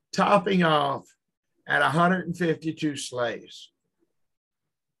 topping off at 152 slaves.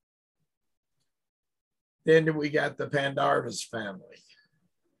 Then we got the Pendarvis family.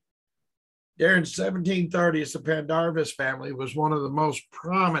 During the 1730s, the Pendarvis family was one of the most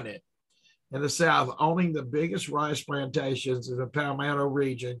prominent in the South, owning the biggest rice plantations in the Palmetto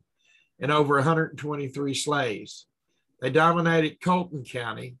region and over 123 slaves. They dominated Colton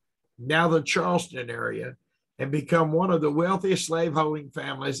County, now the Charleston area, and become one of the wealthiest slaveholding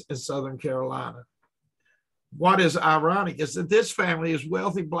families in Southern Carolina. What is ironic is that this family, as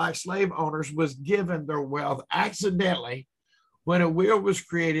wealthy black slave owners, was given their wealth accidentally when a will was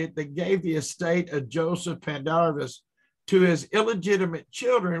created that gave the estate of Joseph Pendarvis to his illegitimate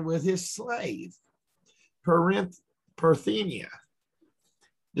children with his slave, Parthenia.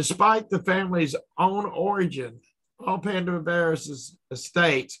 Despite the family's own origin, all Pendarvis'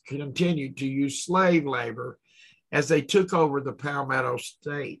 estates continued to use slave labor as they took over the Palmetto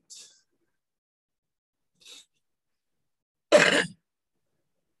state.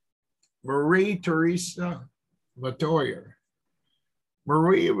 Marie Teresa Latoyer.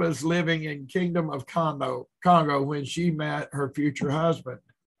 Marie was living in Kingdom of Congo when she met her future husband,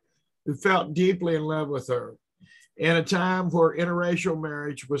 who felt deeply in love with her in a time where interracial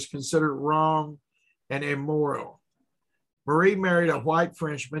marriage was considered wrong and immoral. Marie married a white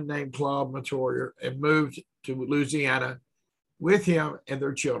Frenchman named Claude Latoyer and moved to Louisiana with him and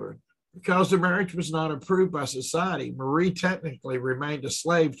their children. Because the marriage was not approved by society, Marie technically remained a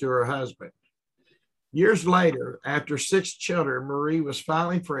slave to her husband. Years later, after 6 children, Marie was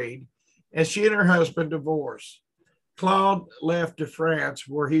finally freed, and she and her husband divorced. Claude left to France,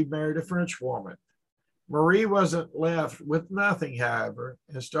 where he married a French woman. Marie wasn't left with nothing, however,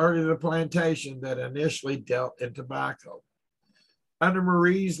 and started a plantation that initially dealt in tobacco. Under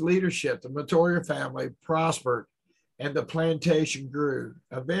Marie's leadership, the Latoyer family prospered and the plantation grew.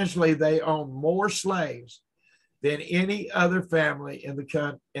 Eventually, they owned more slaves than any other family in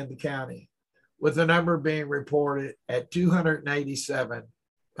the county, with the number being reported at 287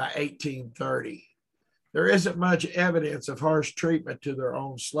 by 1830. There isn't much evidence of harsh treatment to their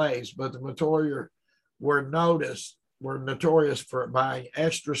own slaves, but the Latoyer were notorious for buying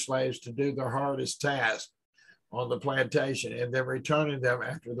extra slaves to do their hardest task on the plantation and then returning them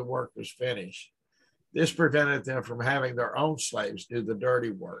after the work was finished. This prevented them from having their own slaves do the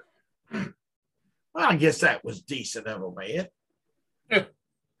dirty work. Well, I guess that was decent of them, man. Yeah.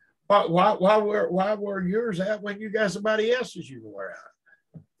 Why were yours out when you got somebody else's you were out?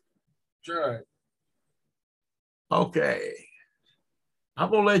 That's right. Okay.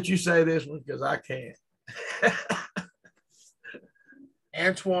 I'm going to let you say this one because I can't.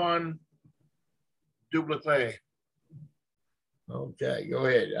 Antoine Dubuclet. Okay, go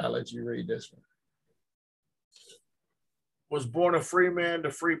ahead. I'll let you read this one. Was born a free man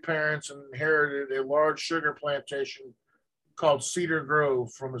to free parents and inherited a large sugar plantation called Cedar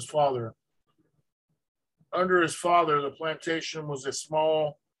Grove from his father. Under his father, the plantation was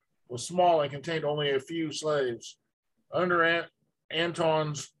small and contained only a few slaves. Under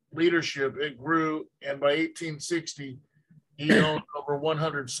Anton's leadership, it grew, and by 1860, he owned over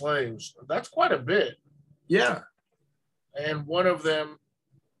 100 slaves. That's quite a bit. Yeah. And had one of them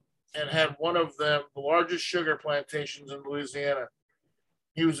the largest sugar plantations in Louisiana.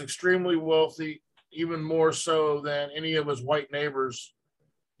 He was extremely wealthy, even more so than any of his white neighbors.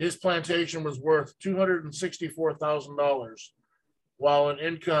 His plantation was worth $264,000, while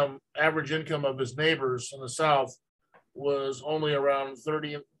average income of his neighbors in the South was only around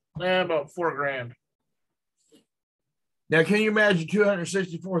about $4,000. Now, can you imagine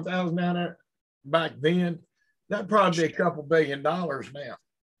 264,000 down there back then? That'd probably be a couple $2 billion now.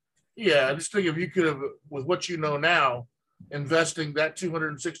 Yeah, I just think if you could have, with what you know now, investing that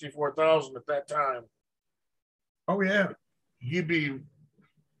 264,000 at that time. Oh yeah, you'd be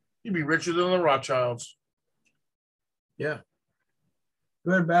richer than the Rothschilds. Yeah.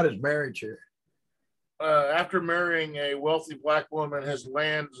 What about his marriage here? After marrying a wealthy black woman, his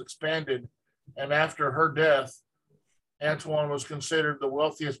lands expanded, and after her death, Antoine was considered the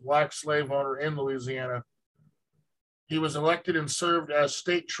wealthiest black slave owner in Louisiana. He was elected and served as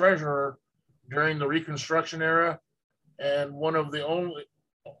state treasurer during the Reconstruction era, and one of the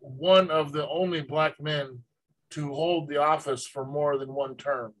only black men to hold the office for more than one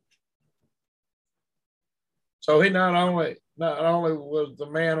term. So he not only was the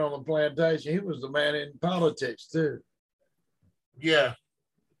man on the plantation, he was the man in politics too. Yeah.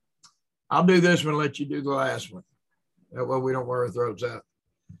 I'll do this one and let you do the last one. That way we don't wear our throats out.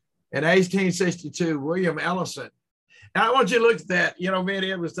 In 1862, William Ellison. Now, I want you to look at that. You know, me and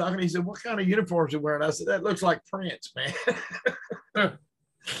Ed was talking. He said, what kind of uniforms are you wearing? I said, that looks like Prince, man.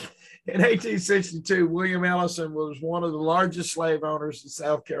 In 1862, William Ellison was one of the largest slave owners in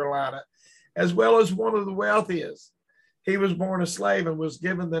South Carolina, as well as one of the wealthiest. He was born a slave and was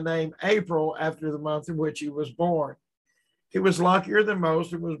given the name April after the month in which he was born. He was luckier than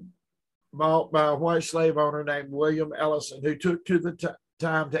most and was bought by a white slave owner named William Ellison, who took to the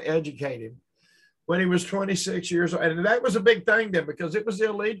time to educate him. When he was 26 years old, and that was a big thing then because it was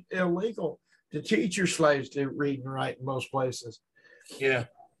illegal to teach your slaves to read and write in most places. Yeah.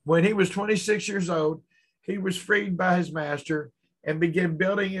 When he was 26 years old, he was freed by his master and began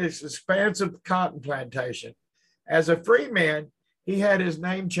building his expansive cotton plantation. As a free man, he had his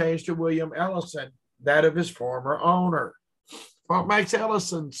name changed to William Ellison, that of his former owner. What makes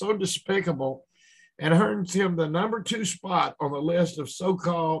Ellison so despicable and earns him the number 2 spot on the list of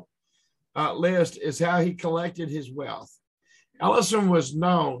so-called list is how he collected his wealth. Ellison was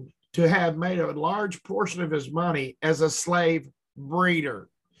known to have made a large portion of his money as a slave breeder.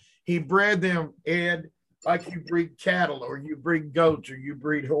 He bred them, Ed, like you breed cattle or you breed goats or you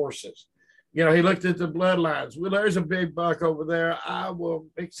breed horses. You know, he looked at the bloodlines. Well, there's a big buck over there. I will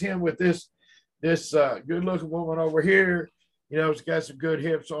mix him with this good-looking woman over here. You know, it's got some good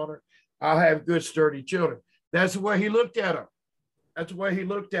hips on her. I'll have good, sturdy children. That's the way he looked at them. That's the way he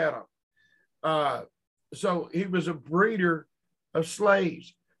looked at them. So he was a breeder of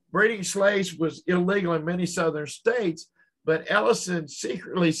slaves. Breeding slaves was illegal in many southern states, but Ellison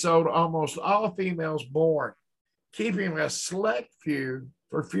secretly sold almost all females born, keeping a select few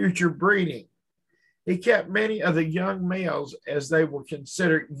for future breeding. He kept many of the young males as they were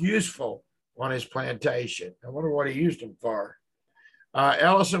considered useful on his plantation. I wonder what he used them for.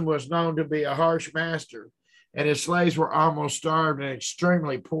 Ellison was known to be a harsh master, and his slaves were almost starved and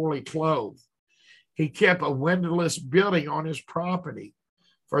extremely poorly clothed. He kept a windowless building on his property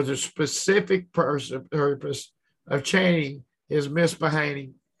for the specific purpose of chaining his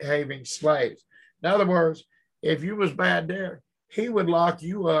misbehaving slaves. In other words, if you was bad there, he would lock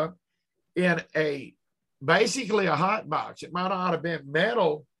you up in basically a hot box. It might not have been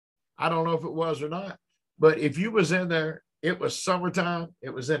metal. I don't know if it was or not. But if you was in there, it was summertime. It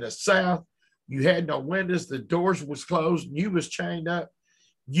was in the South. You had no windows. The doors was closed. And you was chained up.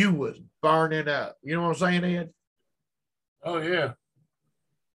 You was burning up. You know what I'm saying, Ed? Oh, yeah.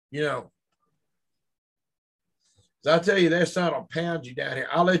 You know. So I tell you, that son will pound you down here.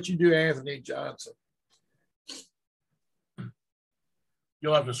 I'll let you do Anthony Johnson.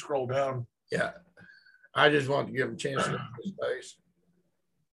 You'll have to scroll down. Yeah. I just want to give him a chance to look at his face.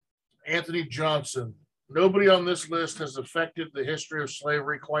 Anthony Johnson. Nobody on this list has affected the history of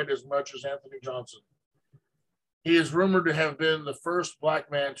slavery quite as much as Anthony Johnson. He is rumored to have been the first Black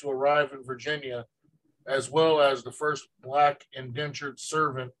man to arrive in Virginia, as well as the first Black indentured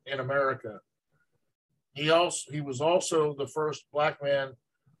servant in America. He was also the first Black man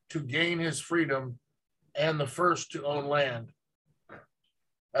to gain his freedom and the first to own land.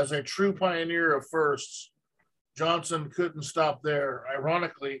 As a true pioneer of firsts, Johnson couldn't stop there.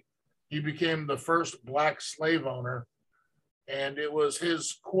 Ironically, he became the first Black slave owner, and it was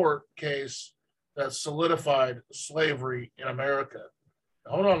his court case that solidified slavery in America.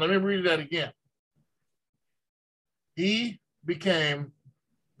 Now, hold on, let me read that again. He became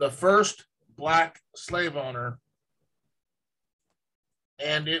the first Black slave owner,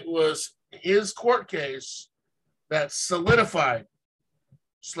 and it was his court case that solidified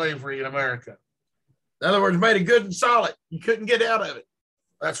slavery in America. In other words, made it good and solid. You couldn't get out of it.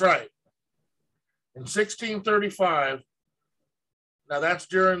 That's right. In 1635, now that's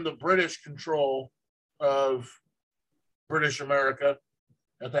during the British control of British America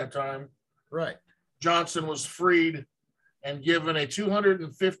at that time. Right. Johnson was freed and given a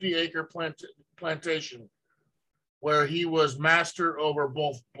 250-acre plantation where he was master over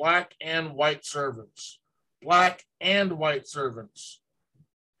both Black and white servants. Black and white servants.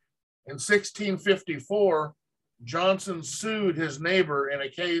 In 1654, Johnson sued his neighbor in a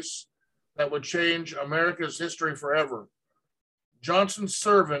case that would change America's history forever. Johnson's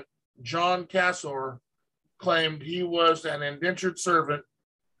servant, John Casor, claimed he was an indentured servant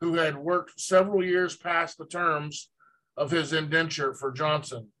who had worked several years past the terms of his indenture for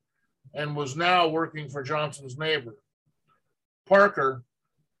Johnson and was now working for Johnson's neighbor. Parker,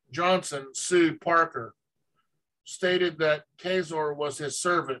 Johnson sued Parker, stated that Casor was his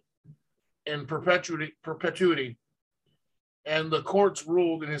servant in perpetuity, and the courts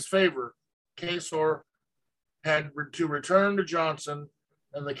ruled in his favor. Casor had to return to Johnson,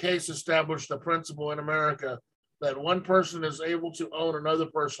 and the case established a principle in America that one person is able to own another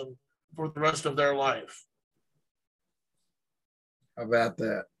person for the rest of their life. How about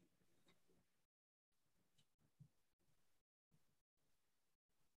that?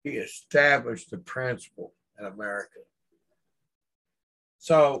 He established the principle in America.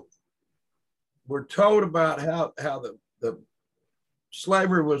 So we're told about how the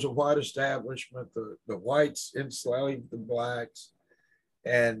slavery was a white establishment, the whites enslaved the blacks,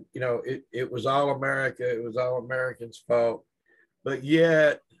 and it was all America, it was all Americans' fault. But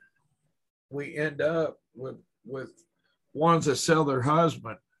yet we end up with ones that sell their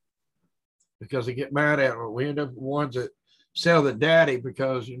husband because they get mad at them. We end up with ones that sell the daddy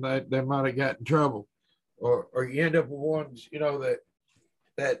because they might have got in trouble, or you end up with ones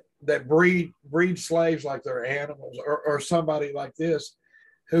that breed slaves like they're animals, or somebody like this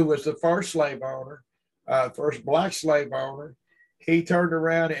who was the first slave owner, first black slave owner. He turned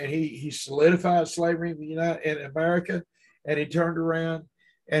around and he solidified slavery in America, and he turned around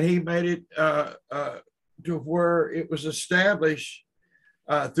and he made it to where it was established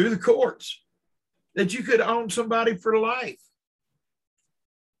through the courts that you could own somebody for life.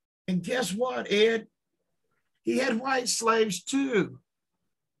 And guess what, Ed? He had white slaves too.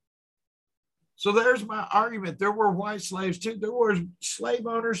 So there's my argument. There were white slaves too. There were slave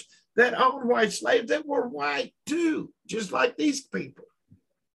owners that owned white slaves that were white too, just like these people.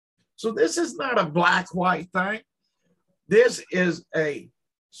 So this is not a black-white thing. This is a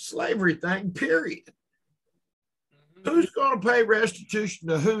slavery thing, period. Who's going to pay restitution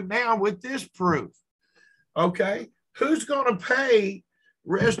to who now with this proof? Okay. Who's going to pay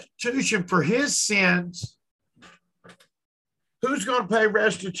restitution for his sins? Who's going to pay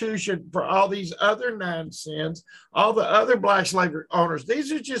restitution for all these other 9 sins, all the other black slave owners?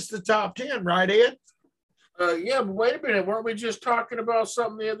 These are just the top 10, right, Ed? Yeah, but wait a minute. Weren't we just talking about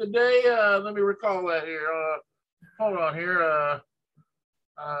something the other day? Let me recall that here. Hold on here.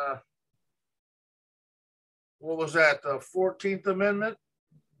 What was that? The 14th Amendment?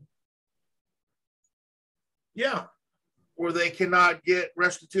 Yeah. Where they cannot get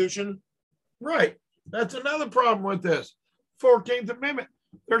restitution? Right. That's another problem with this. 14th Amendment.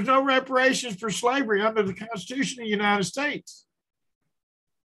 There's no reparations for slavery under the Constitution of the United States.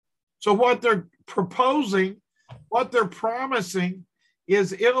 So what they're proposing, what they're promising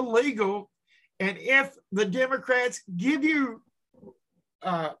is illegal. And if the Democrats give you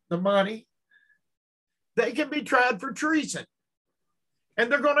the money, they can be tried for treason.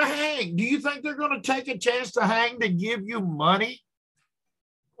 And they're going to hang. Do you think they're going to take a chance to hang to give you money?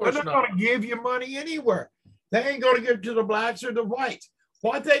 They're not going to give you money anywhere. They ain't going to give it to the blacks or the whites.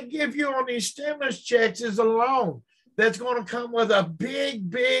 What they give you on these stimulus checks is a loan that's going to come with a big,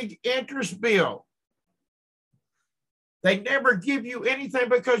 big interest bill. They never give you anything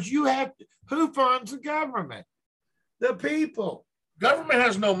because you have to, who funds the government? The people. Government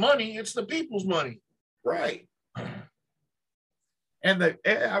has no money. It's the people's money. Right. And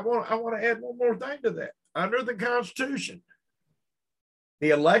I want to add one more thing to that. Under the Constitution,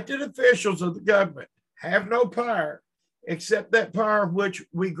 the elected officials of the government have no power except that power which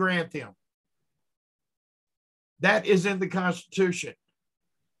we grant them. That is in the Constitution.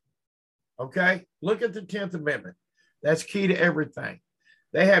 Okay? Look at the 10th Amendment. That's key to everything.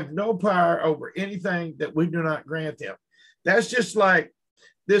 They have no power over anything that we do not grant them. That's just like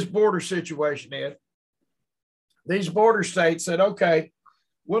this border situation, Ed. These border states said, okay,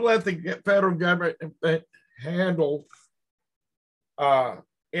 we'll let the federal government handle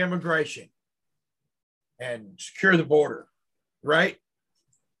immigration and secure the border, right?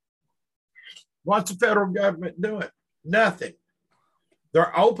 What's the federal government doing? Nothing.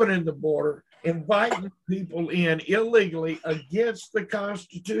 They're opening the border, inviting people in illegally against the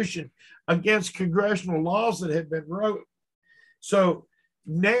Constitution, against congressional laws that have been wrote. So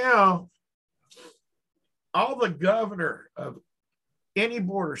now all the governor of any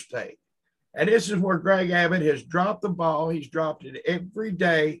border state, and this is where Greg Abbott has dropped the ball. He's dropped it every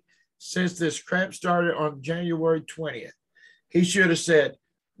day since this crap started on January 20th. He should have said,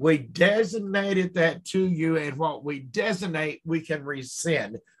 we designated that to you, and what we designate, we can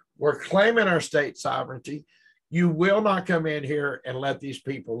rescind. We're claiming our state sovereignty. You will not come in here and let these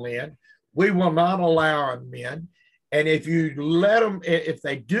people in. We will not allow them in. And if you let them, if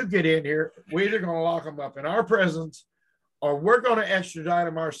they do get in here, we're either going to lock them up in our presence, or we're going to extradite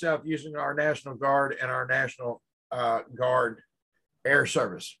them ourselves using our National Guard and our National Guard Air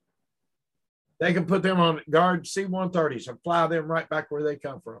Service. They can put them on Guard C-130s and fly them right back where they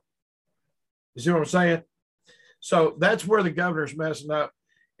come from. You see what I'm saying? So that's where the governor's messing up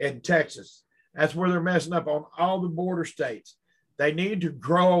in Texas. That's where they're messing up on all the border states. They need to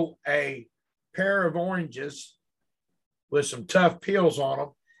grow a pair of oranges with some tough pills on them,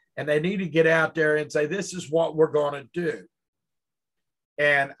 and they need to get out there and say, this is what we're going to do.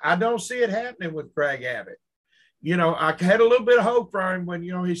 And I don't see it happening with Greg Abbott. You know, I had a little bit of hope for him when,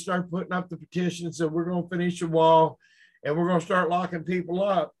 you know, he started putting up the petition and said, we're going to finish the wall and we're going to start locking people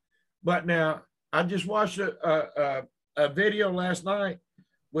up. But now I just watched a video last night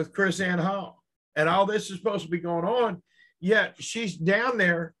with Chris Ann Hall, and all this is supposed to be going on. Yet she's down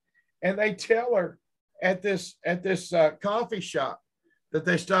there, and they tell her at this coffee shop that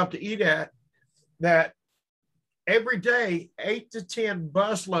they stopped to eat at that every day 8 to 10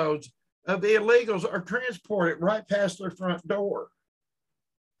 busloads of the illegals are transported right past their front door.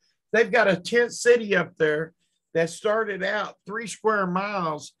 They've got a tent city up there that started out 3 square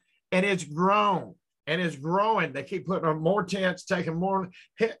miles, and it's grown and it's growing. They keep putting on more tents, taking more.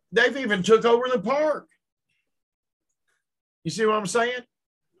 They've even took over the park. You see what I'm saying?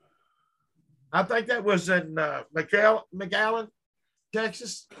 I think that was in McAllen,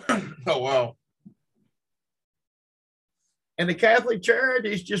 Texas. Oh, wow. And the Catholic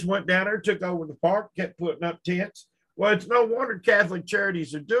Charities just went down there, took over the park, kept putting up tents. Well, it's no wonder Catholic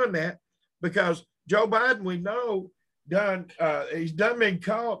Charities are doing that, because Joe Biden, we know, he's been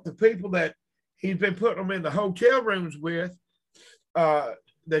caught. The people that he's been putting them in the hotel rooms with,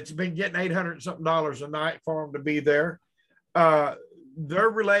 that's been getting $800 and something a night for them to be there. They're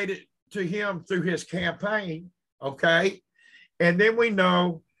related to him through his campaign. Okay. And then we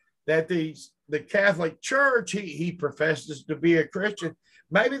know that the Catholic Church, he professes to be a Christian.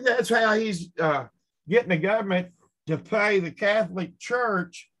 Maybe that's how he's getting the government to pay the Catholic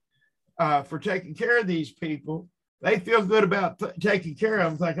Church for taking care of these people. They feel good about taking care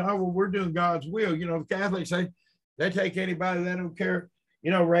of them, thinking, oh, well, we're doing God's will. You know, the Catholics say they take anybody, they don't care, you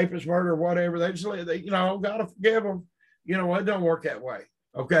know, rapist, murder, whatever. They just, you know, God will forgive them. You know, it don't work that way.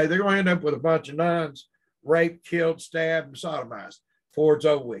 Okay. They're going to end up with a bunch of nuns raped, killed, stabbed, and sodomized before it's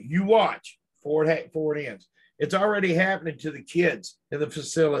over with. You watch before it ends. It's already happening to the kids in the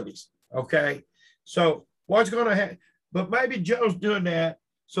facilities. Okay. So what's going to happen? But maybe Joe's doing that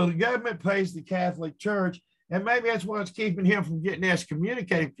so the government pays the Catholic Church, and maybe that's what's keeping him from getting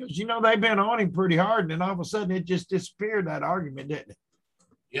excommunicated, because, you know, they've been on him pretty hard, and then all of a sudden it just disappeared, that argument, didn't it?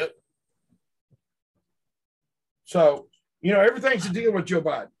 Yep. So, you know, everything's a deal with Joe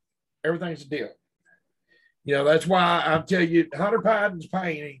Biden. Everything's a deal. You know, that's why I'll tell you, Hunter Biden's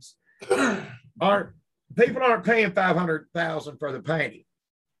paintings aren't paying $500,000 for the painting.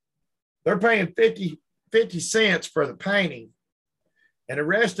 They're paying 50 cents for the painting, and the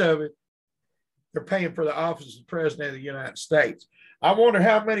rest of it, they're paying for the office of the President of the United States. I wonder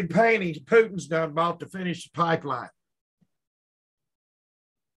how many paintings Putin's done bought to finish the pipeline.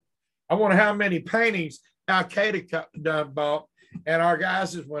 I wonder how many paintings Al-Qaeda done bought, and our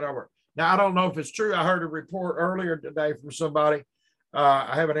guys just went over. Now, I don't know if it's true. I heard a report earlier today from somebody.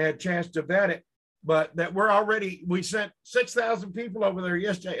 I haven't had a chance to vet it, but that we sent 6,000 people over there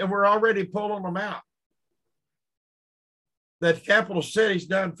yesterday, and we're already pulling them out. That the capital city's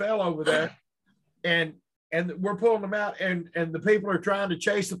done fell over there, and we're pulling them out, and the people are trying to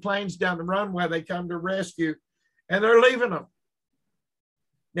chase the planes down the runway. They come to rescue, and they're leaving them.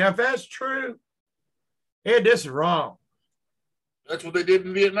 Now, if that's true, Ed, this is wrong. That's what they did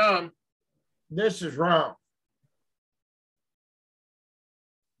in Vietnam. This is wrong.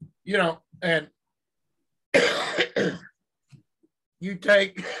 You know, and you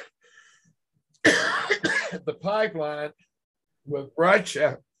take the pipeline with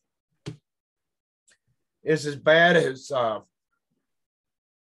Russia is as bad as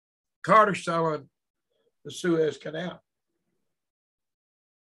Carter selling the Suez Canal.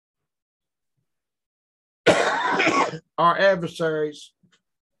 Our adversaries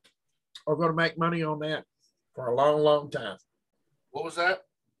are going to make money on that for a long, long time. What was that?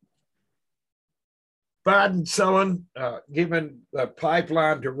 Biden selling, giving the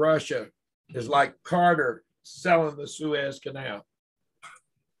pipeline to Russia is like Carter selling the Suez Canal.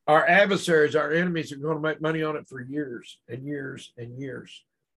 Our adversaries, our enemies, are going to make money on it for years and years and years.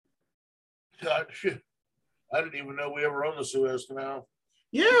 I didn't even know we ever owned the Suez Canal.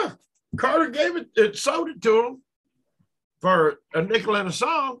 Yeah, Carter sold it to them for a nickel and a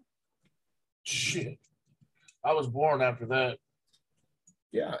song. Shit, I was born after that.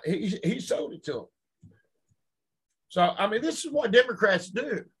 Yeah, he sold it to them. So, I mean, this is what Democrats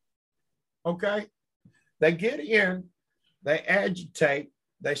do. Okay, they get in, they agitate,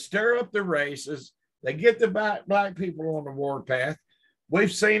 they stir up the races, they get the black people on the warpath.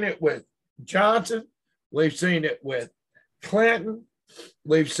 We've seen it with Johnson, we've seen it with Clinton,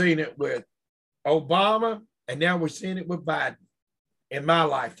 we've seen it with Obama, and now we're seeing it with Biden in my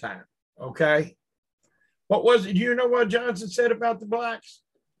lifetime. Okay, What was it? Do you know what Johnson said about the blacks?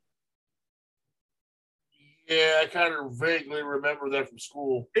 Yeah, I kind of vaguely remember that from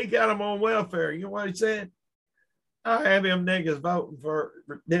school. He got them on welfare. You know what he said? I have them niggas voting for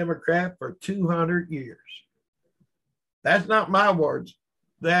Democrat for 200 years. That's not my words.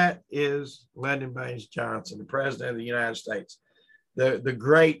 That is Lyndon Baines Johnson, the president of the United States. The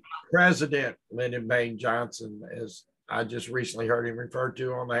great president, Lyndon Baines Johnson, as I just recently heard him referred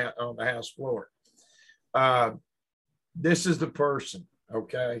to on the House floor. This is the person,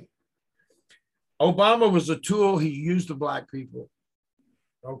 okay? Obama was a tool. He used the black people,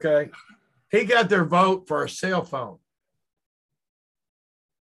 okay? He got their vote for a cell phone,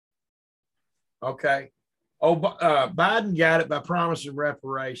 okay? Biden got it by promising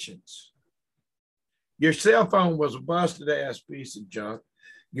reparations. Your cell phone was a busted ass piece of junk.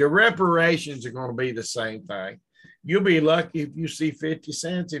 Your reparations are going to be the same thing. You'll be lucky if you see 50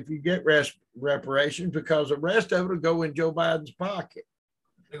 cents if you get reparations, because the rest of it will go in Joe Biden's pocket.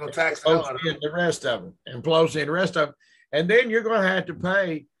 They're going to tax the rest of them and close in the rest of them. And then you're going to have to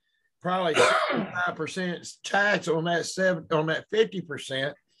pay probably 75% tax on that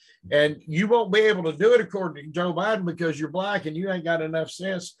 50%. And you won't be able to do it according to Joe Biden because you're black and you ain't got enough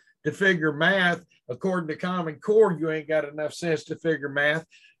sense to figure math. According to Common Core, you ain't got enough sense to figure math.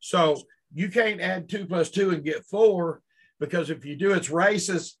 So you can't add 2 + 2 and get 4, because if you do, it's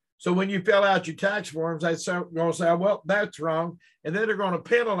racist. So when you fill out your tax forms, they're going to say, well, that's wrong. And then they're going to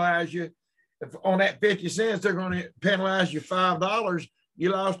penalize you. If on that 50 cents, they're going to penalize you $5. You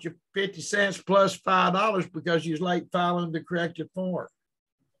lost your 50 cents plus $5 because you was late filing the corrected form.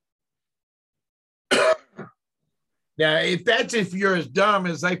 Now, if you're as dumb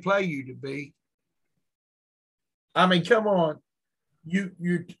as they play you to be, I mean, come on.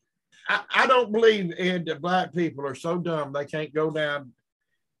 I don't believe, Ed, that black people are so dumb they can't go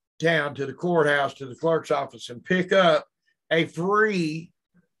downtown to the courthouse, to the clerk's office, and pick up a free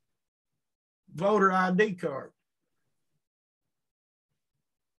voter ID card.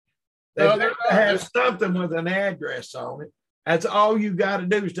 They have something with an address on it. That's all you got to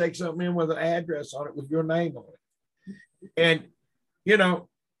do is take something in with an address on it with your name on it. And, you know,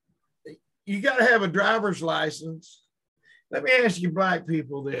 you got to have a driver's license. Let me ask you black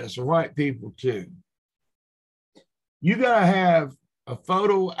people this, or white people too. You got to have a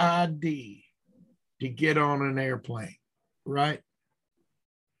photo ID to get on an airplane, right?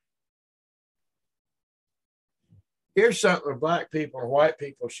 Here's something where black people and white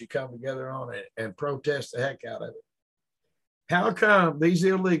people should come together on it and protest the heck out of it. How come these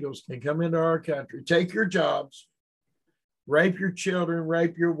illegals can come into our country, take your jobs, rape your children,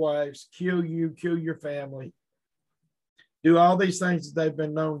 rape your wives, kill you, kill your family, do all these things that they've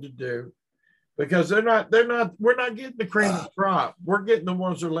been known to do, because we're not getting the cream of the crop. We're getting the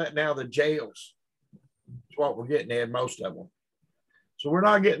ones that are letting out of the jails. That's what we're getting in, most of them. So we're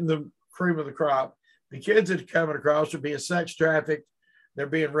not getting the cream of the crop. The kids that are coming across are being sex trafficked. They're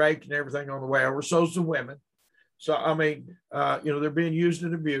being raped and everything on the way over. So is the women. So, I mean, they're being used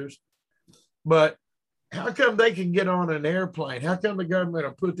and abused. But how come they can get on an airplane? How come the government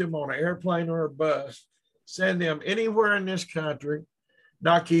will put them on an airplane or a bus, send them anywhere in this country,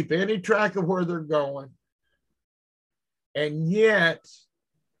 not keep any track of where they're going, and yet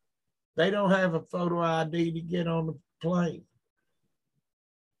they don't have a photo ID to get on the plane?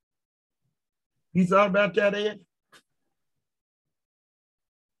 You thought about that, Ed?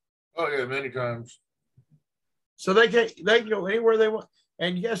 Oh, yeah, many times. So they can go anywhere they want.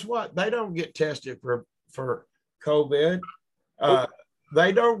 And guess what? They don't get tested for COVID.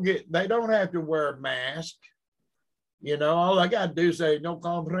 They don't have to wear a mask. You know, all I got to do is say, no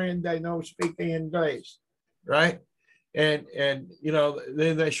comprende, no speak English, right? And then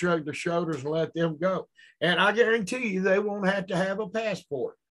they shrug their shoulders and let them go. And I guarantee you they won't have to have a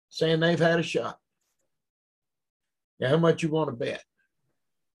passport saying they've had a shot. Now, how much you want to bet?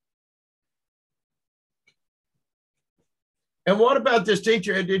 And what about this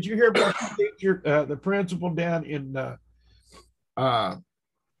teacher? Did you hear about the teacher, the principal down in North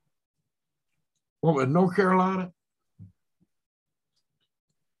Carolina?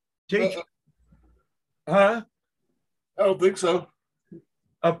 Teacher, huh? I don't think so.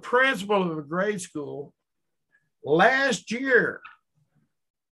 A principal of a grade school last year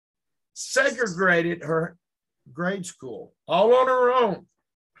segregated her grade school all on her own.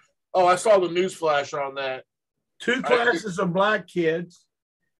 Oh, I saw the news flash on that. 2 classes of black kids,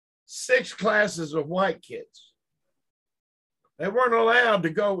 6 classes of white kids. They weren't allowed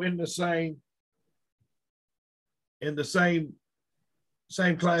to go in the same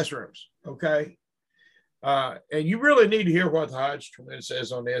classrooms. Okay. And you really need to hear what the Hodge twins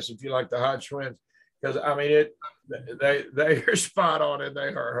says on this. If you like the Hodge twins, because I mean they are spot on and they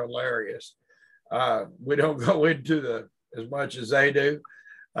are hilarious. We don't go into as much as they do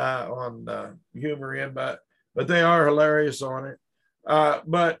on humor in, but they are hilarious on it.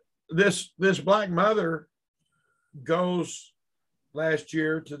 But this black mother goes last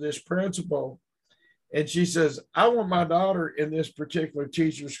year to this principal, and she says, I want my daughter in this particular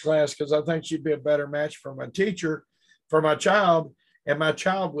teacher's class because I think she'd be a better match for my child, and my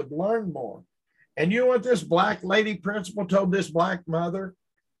child would learn more. And you know what this black lady principal told this black mother?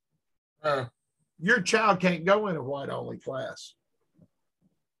 Your child can't go in a white only class.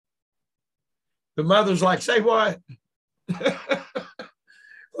 The mother's like, say what?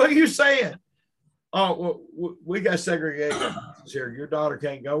 What are you saying? Oh, well, we got segregation here. Your daughter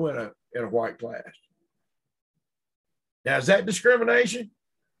can't go in a white class. Now, is that discrimination?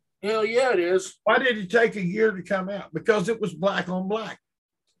 Hell yeah, it is. Why did it take a year to come out? Because it was black on black.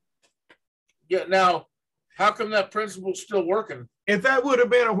 Yeah. Now, how come that principal's still working? If that would have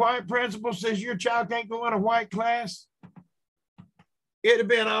been a white principal says your child can't go in a white class, it'd have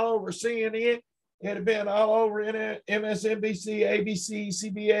been all over CNN. It'd have been all over MSNBC, ABC,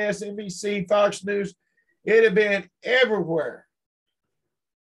 CBS, NBC, Fox News. It'd have been everywhere.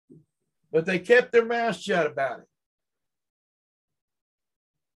 But they kept their mouths shut about it.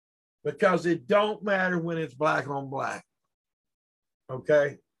 Because it don't matter when it's black on black.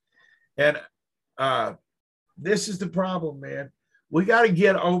 Okay? And this is the problem, man. We got to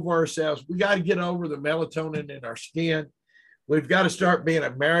get over ourselves. We got to get over the melatonin in our skin. We've got to start being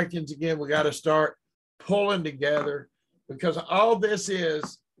Americans again. We got to start pulling together, because all this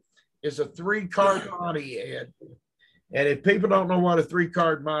is a 3-card Monty ad. And if people don't know what a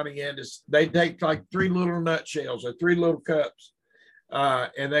 3-card Monty ad is, they take like 3 little nutshells or 3 little cups,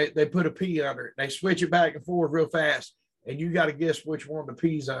 and they put a pea under it. They switch it back and forth real fast, and you got to guess which one the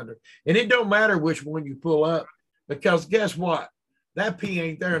pea's under. And it don't matter which one you pull up, because guess what? That pea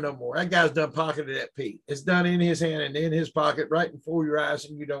ain't there no more. That guy's done pocketed that pea. It's done in his hand and in his pocket right before your eyes,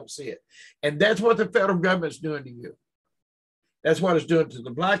 and you don't see it. And that's what the federal government's doing to you. That's what it's doing to the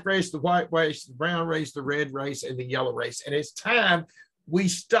black race, the white race, the brown race, the red race, and the yellow race. And it's time we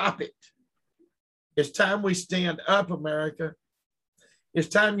stop it. It's time we stand up, America. It's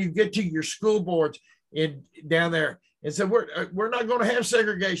time you get to your school boards down there and say, we're not going to have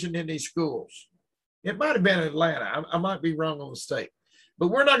segregation in these schools. It might have been Atlanta. I might be wrong on the state, but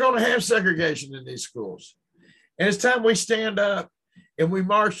we're not going to have segregation in these schools. And it's time we stand up and we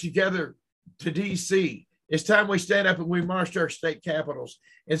march together to DC. It's time we stand up and we march to our state capitals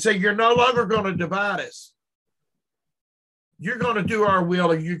and say, you're no longer going to divide us. You're going to do our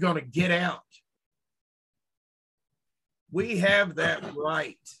will, or you're going to get out. We have that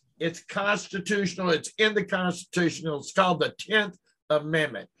right. It's constitutional. It's in the Constitution. It's called the 10th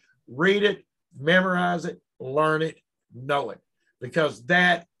Amendment. Read it. Memorize it, learn it, know it, because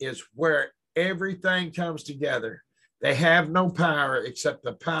that is where everything comes together. They have no power except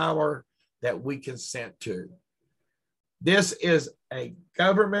the power that we consent to. This is a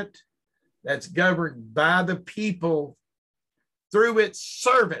government that's governed by the people through its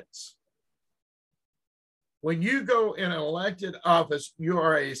servants. When you go in an elected office, you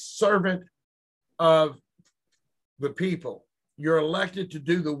are a servant of the people. You're elected to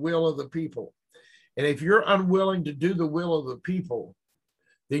do the will of the people. And if you're unwilling to do the will of the people,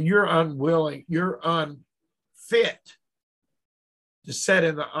 then you're unfit to sit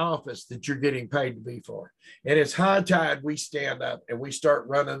in the office that you're getting paid to be for. And it's high time we stand up and we start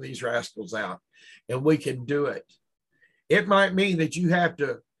running these rascals out, and we can do it. It might mean that you have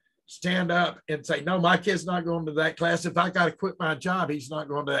to stand up and say, no, my kid's not going to that class. If I got to quit my job, he's not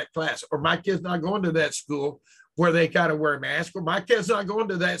going to that class. Or my kid's not going to that school where they got to wear a mask. Or my kid's not going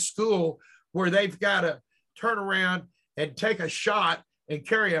to that school where they've got to turn around and take a shot and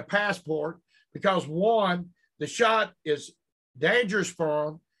carry a passport, because one, the shot is dangerous for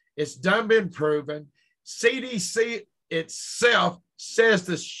them. It's been proven. CDC itself says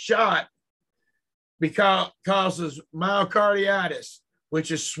the shot causes myocarditis,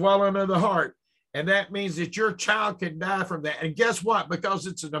 which is swelling of the heart. And that means that your child can die from that. And guess what? Because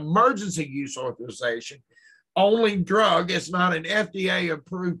it's an emergency use authorization only drug, it's not an FDA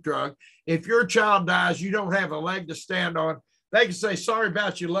approved drug. If your child dies, you don't have a leg to stand on. They can say, sorry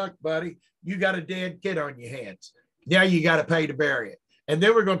about your luck, buddy. You got a dead kid on your hands. Now you got to pay to bury it. And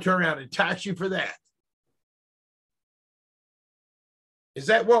then we're going to turn around and tax you for that. Is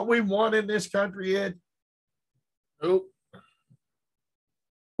that what we want in this country, Ed? Nope.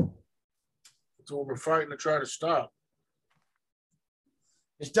 That's what we're fighting to try to stop.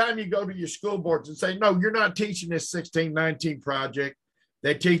 It's time you go to your school boards and say, no, you're not teaching this 1619 project.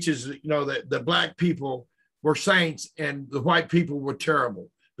 that teaches, you know, that the black people were saints and the white people were terrible,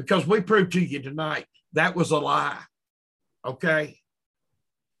 because we proved to you tonight that was a lie. Okay.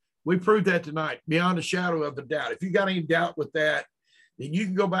 We proved that tonight beyond a shadow of a doubt. If you got any doubt with that, then you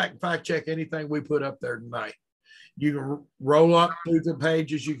can go back and fact check anything we put up there tonight. You can roll up through the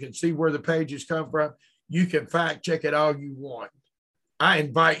pages. You can see where the pages come from. You can fact check it all you want. I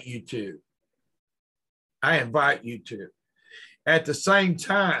invite you to. I invite you to. At the same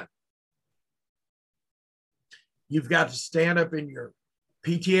time, you've got to stand up in your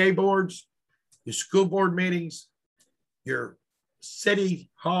PTA boards, your school board meetings, your city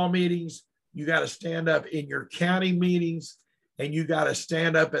hall meetings. You got to stand up in your county meetings, and you got to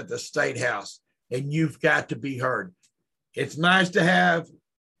stand up at the state house, and you've got to be heard. It's nice to have,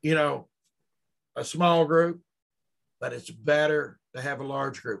 you know, a small group, but it's better to have a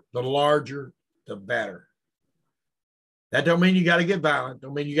large group. The larger, the better. That don't mean you got to get violent.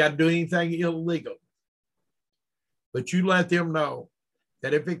 Don't mean you got to do anything illegal. But you let them know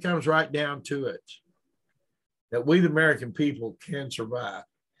that if it comes right down to it, that we, the American people, can survive.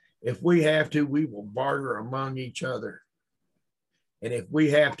 If we have to, we will barter among each other. And if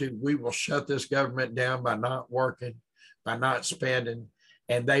we have to, we will shut this government down by not working, by not spending,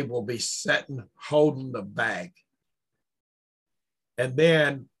 and they will be sitting, holding the bag. And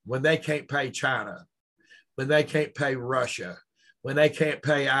then when they can't pay China, when they can't pay Russia, when they can't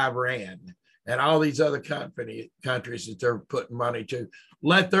pay Iran, and all these other countries that they're putting money to,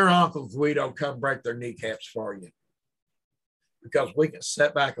 let their Uncle Guido come break their kneecaps for you. Because we can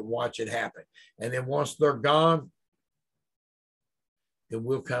sit back and watch it happen. And then once they're gone, then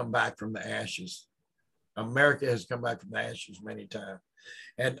we'll come back from the ashes. America has come back from the ashes many times.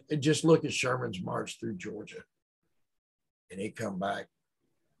 And just look at Sherman's march through Georgia. And he come back.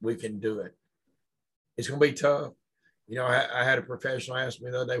 We can do it. It's going to be tough. You know, I had a professional ask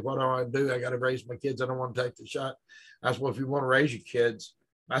me the other day, what do I do? I got to raise my kids. I don't want to take the shot. I said, well, if you want to raise your kids,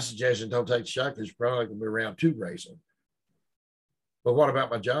 my suggestion, don't take the shot, because you're probably going to be around to raise them. But what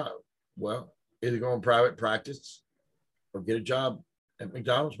about my job? Well, either go in private practice or get a job at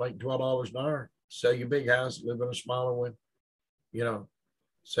McDonald's, making $12 an hour, sell your big house, live in a smaller one, you know,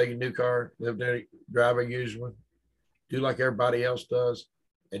 sell your new car, live there, drive a used one, do like everybody else does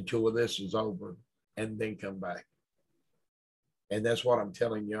until this is over, and then come back. And that's what I'm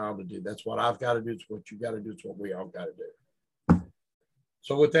telling y'all to do. That's what I've got to do. It's what you got to do. It's what we all got to do.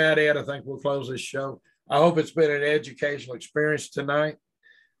 So with that, Ed, I think we'll close this show. I hope it's been an educational experience tonight.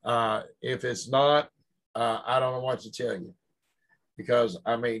 If it's not, I don't know what to tell you. Because,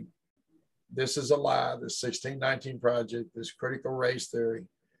 I mean, this is a lie. This 1619 Project, this critical race theory,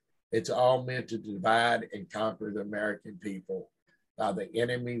 it's all meant to divide and conquer the American people by the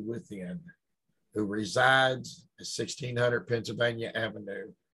enemy within, who resides at 1600 Pennsylvania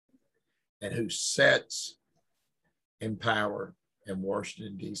Avenue and who sits in power in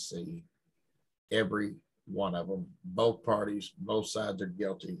Washington, D.C. Every one of them, both parties, both sides are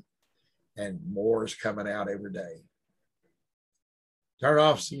guilty, and more is coming out every day. Turn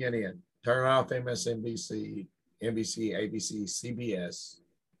off CNN, turn off MSNBC, NBC, ABC, CBS.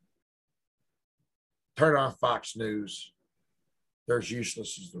 Turn off Fox News. They're as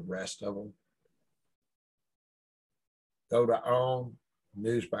useless as the rest of them. Go to OWN,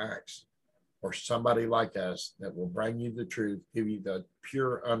 Newsmax, or somebody like us that will bring you the truth, give you the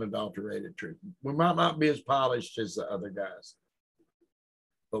pure, unadulterated truth. We might not be as polished as the other guys,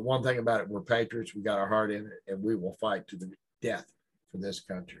 but one thing about it, we're patriots, we got our heart in it, and we will fight to the death for this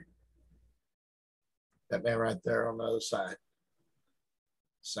country. That man right there on the other side,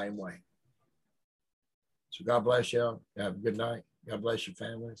 same way. So God bless y'all. Have a good night. God bless your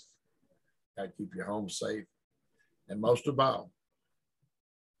families. God keep your home safe. And most of all,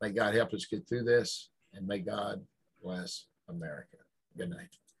 may God help us get through this, and may God bless America. Good night.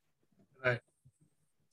 Good night.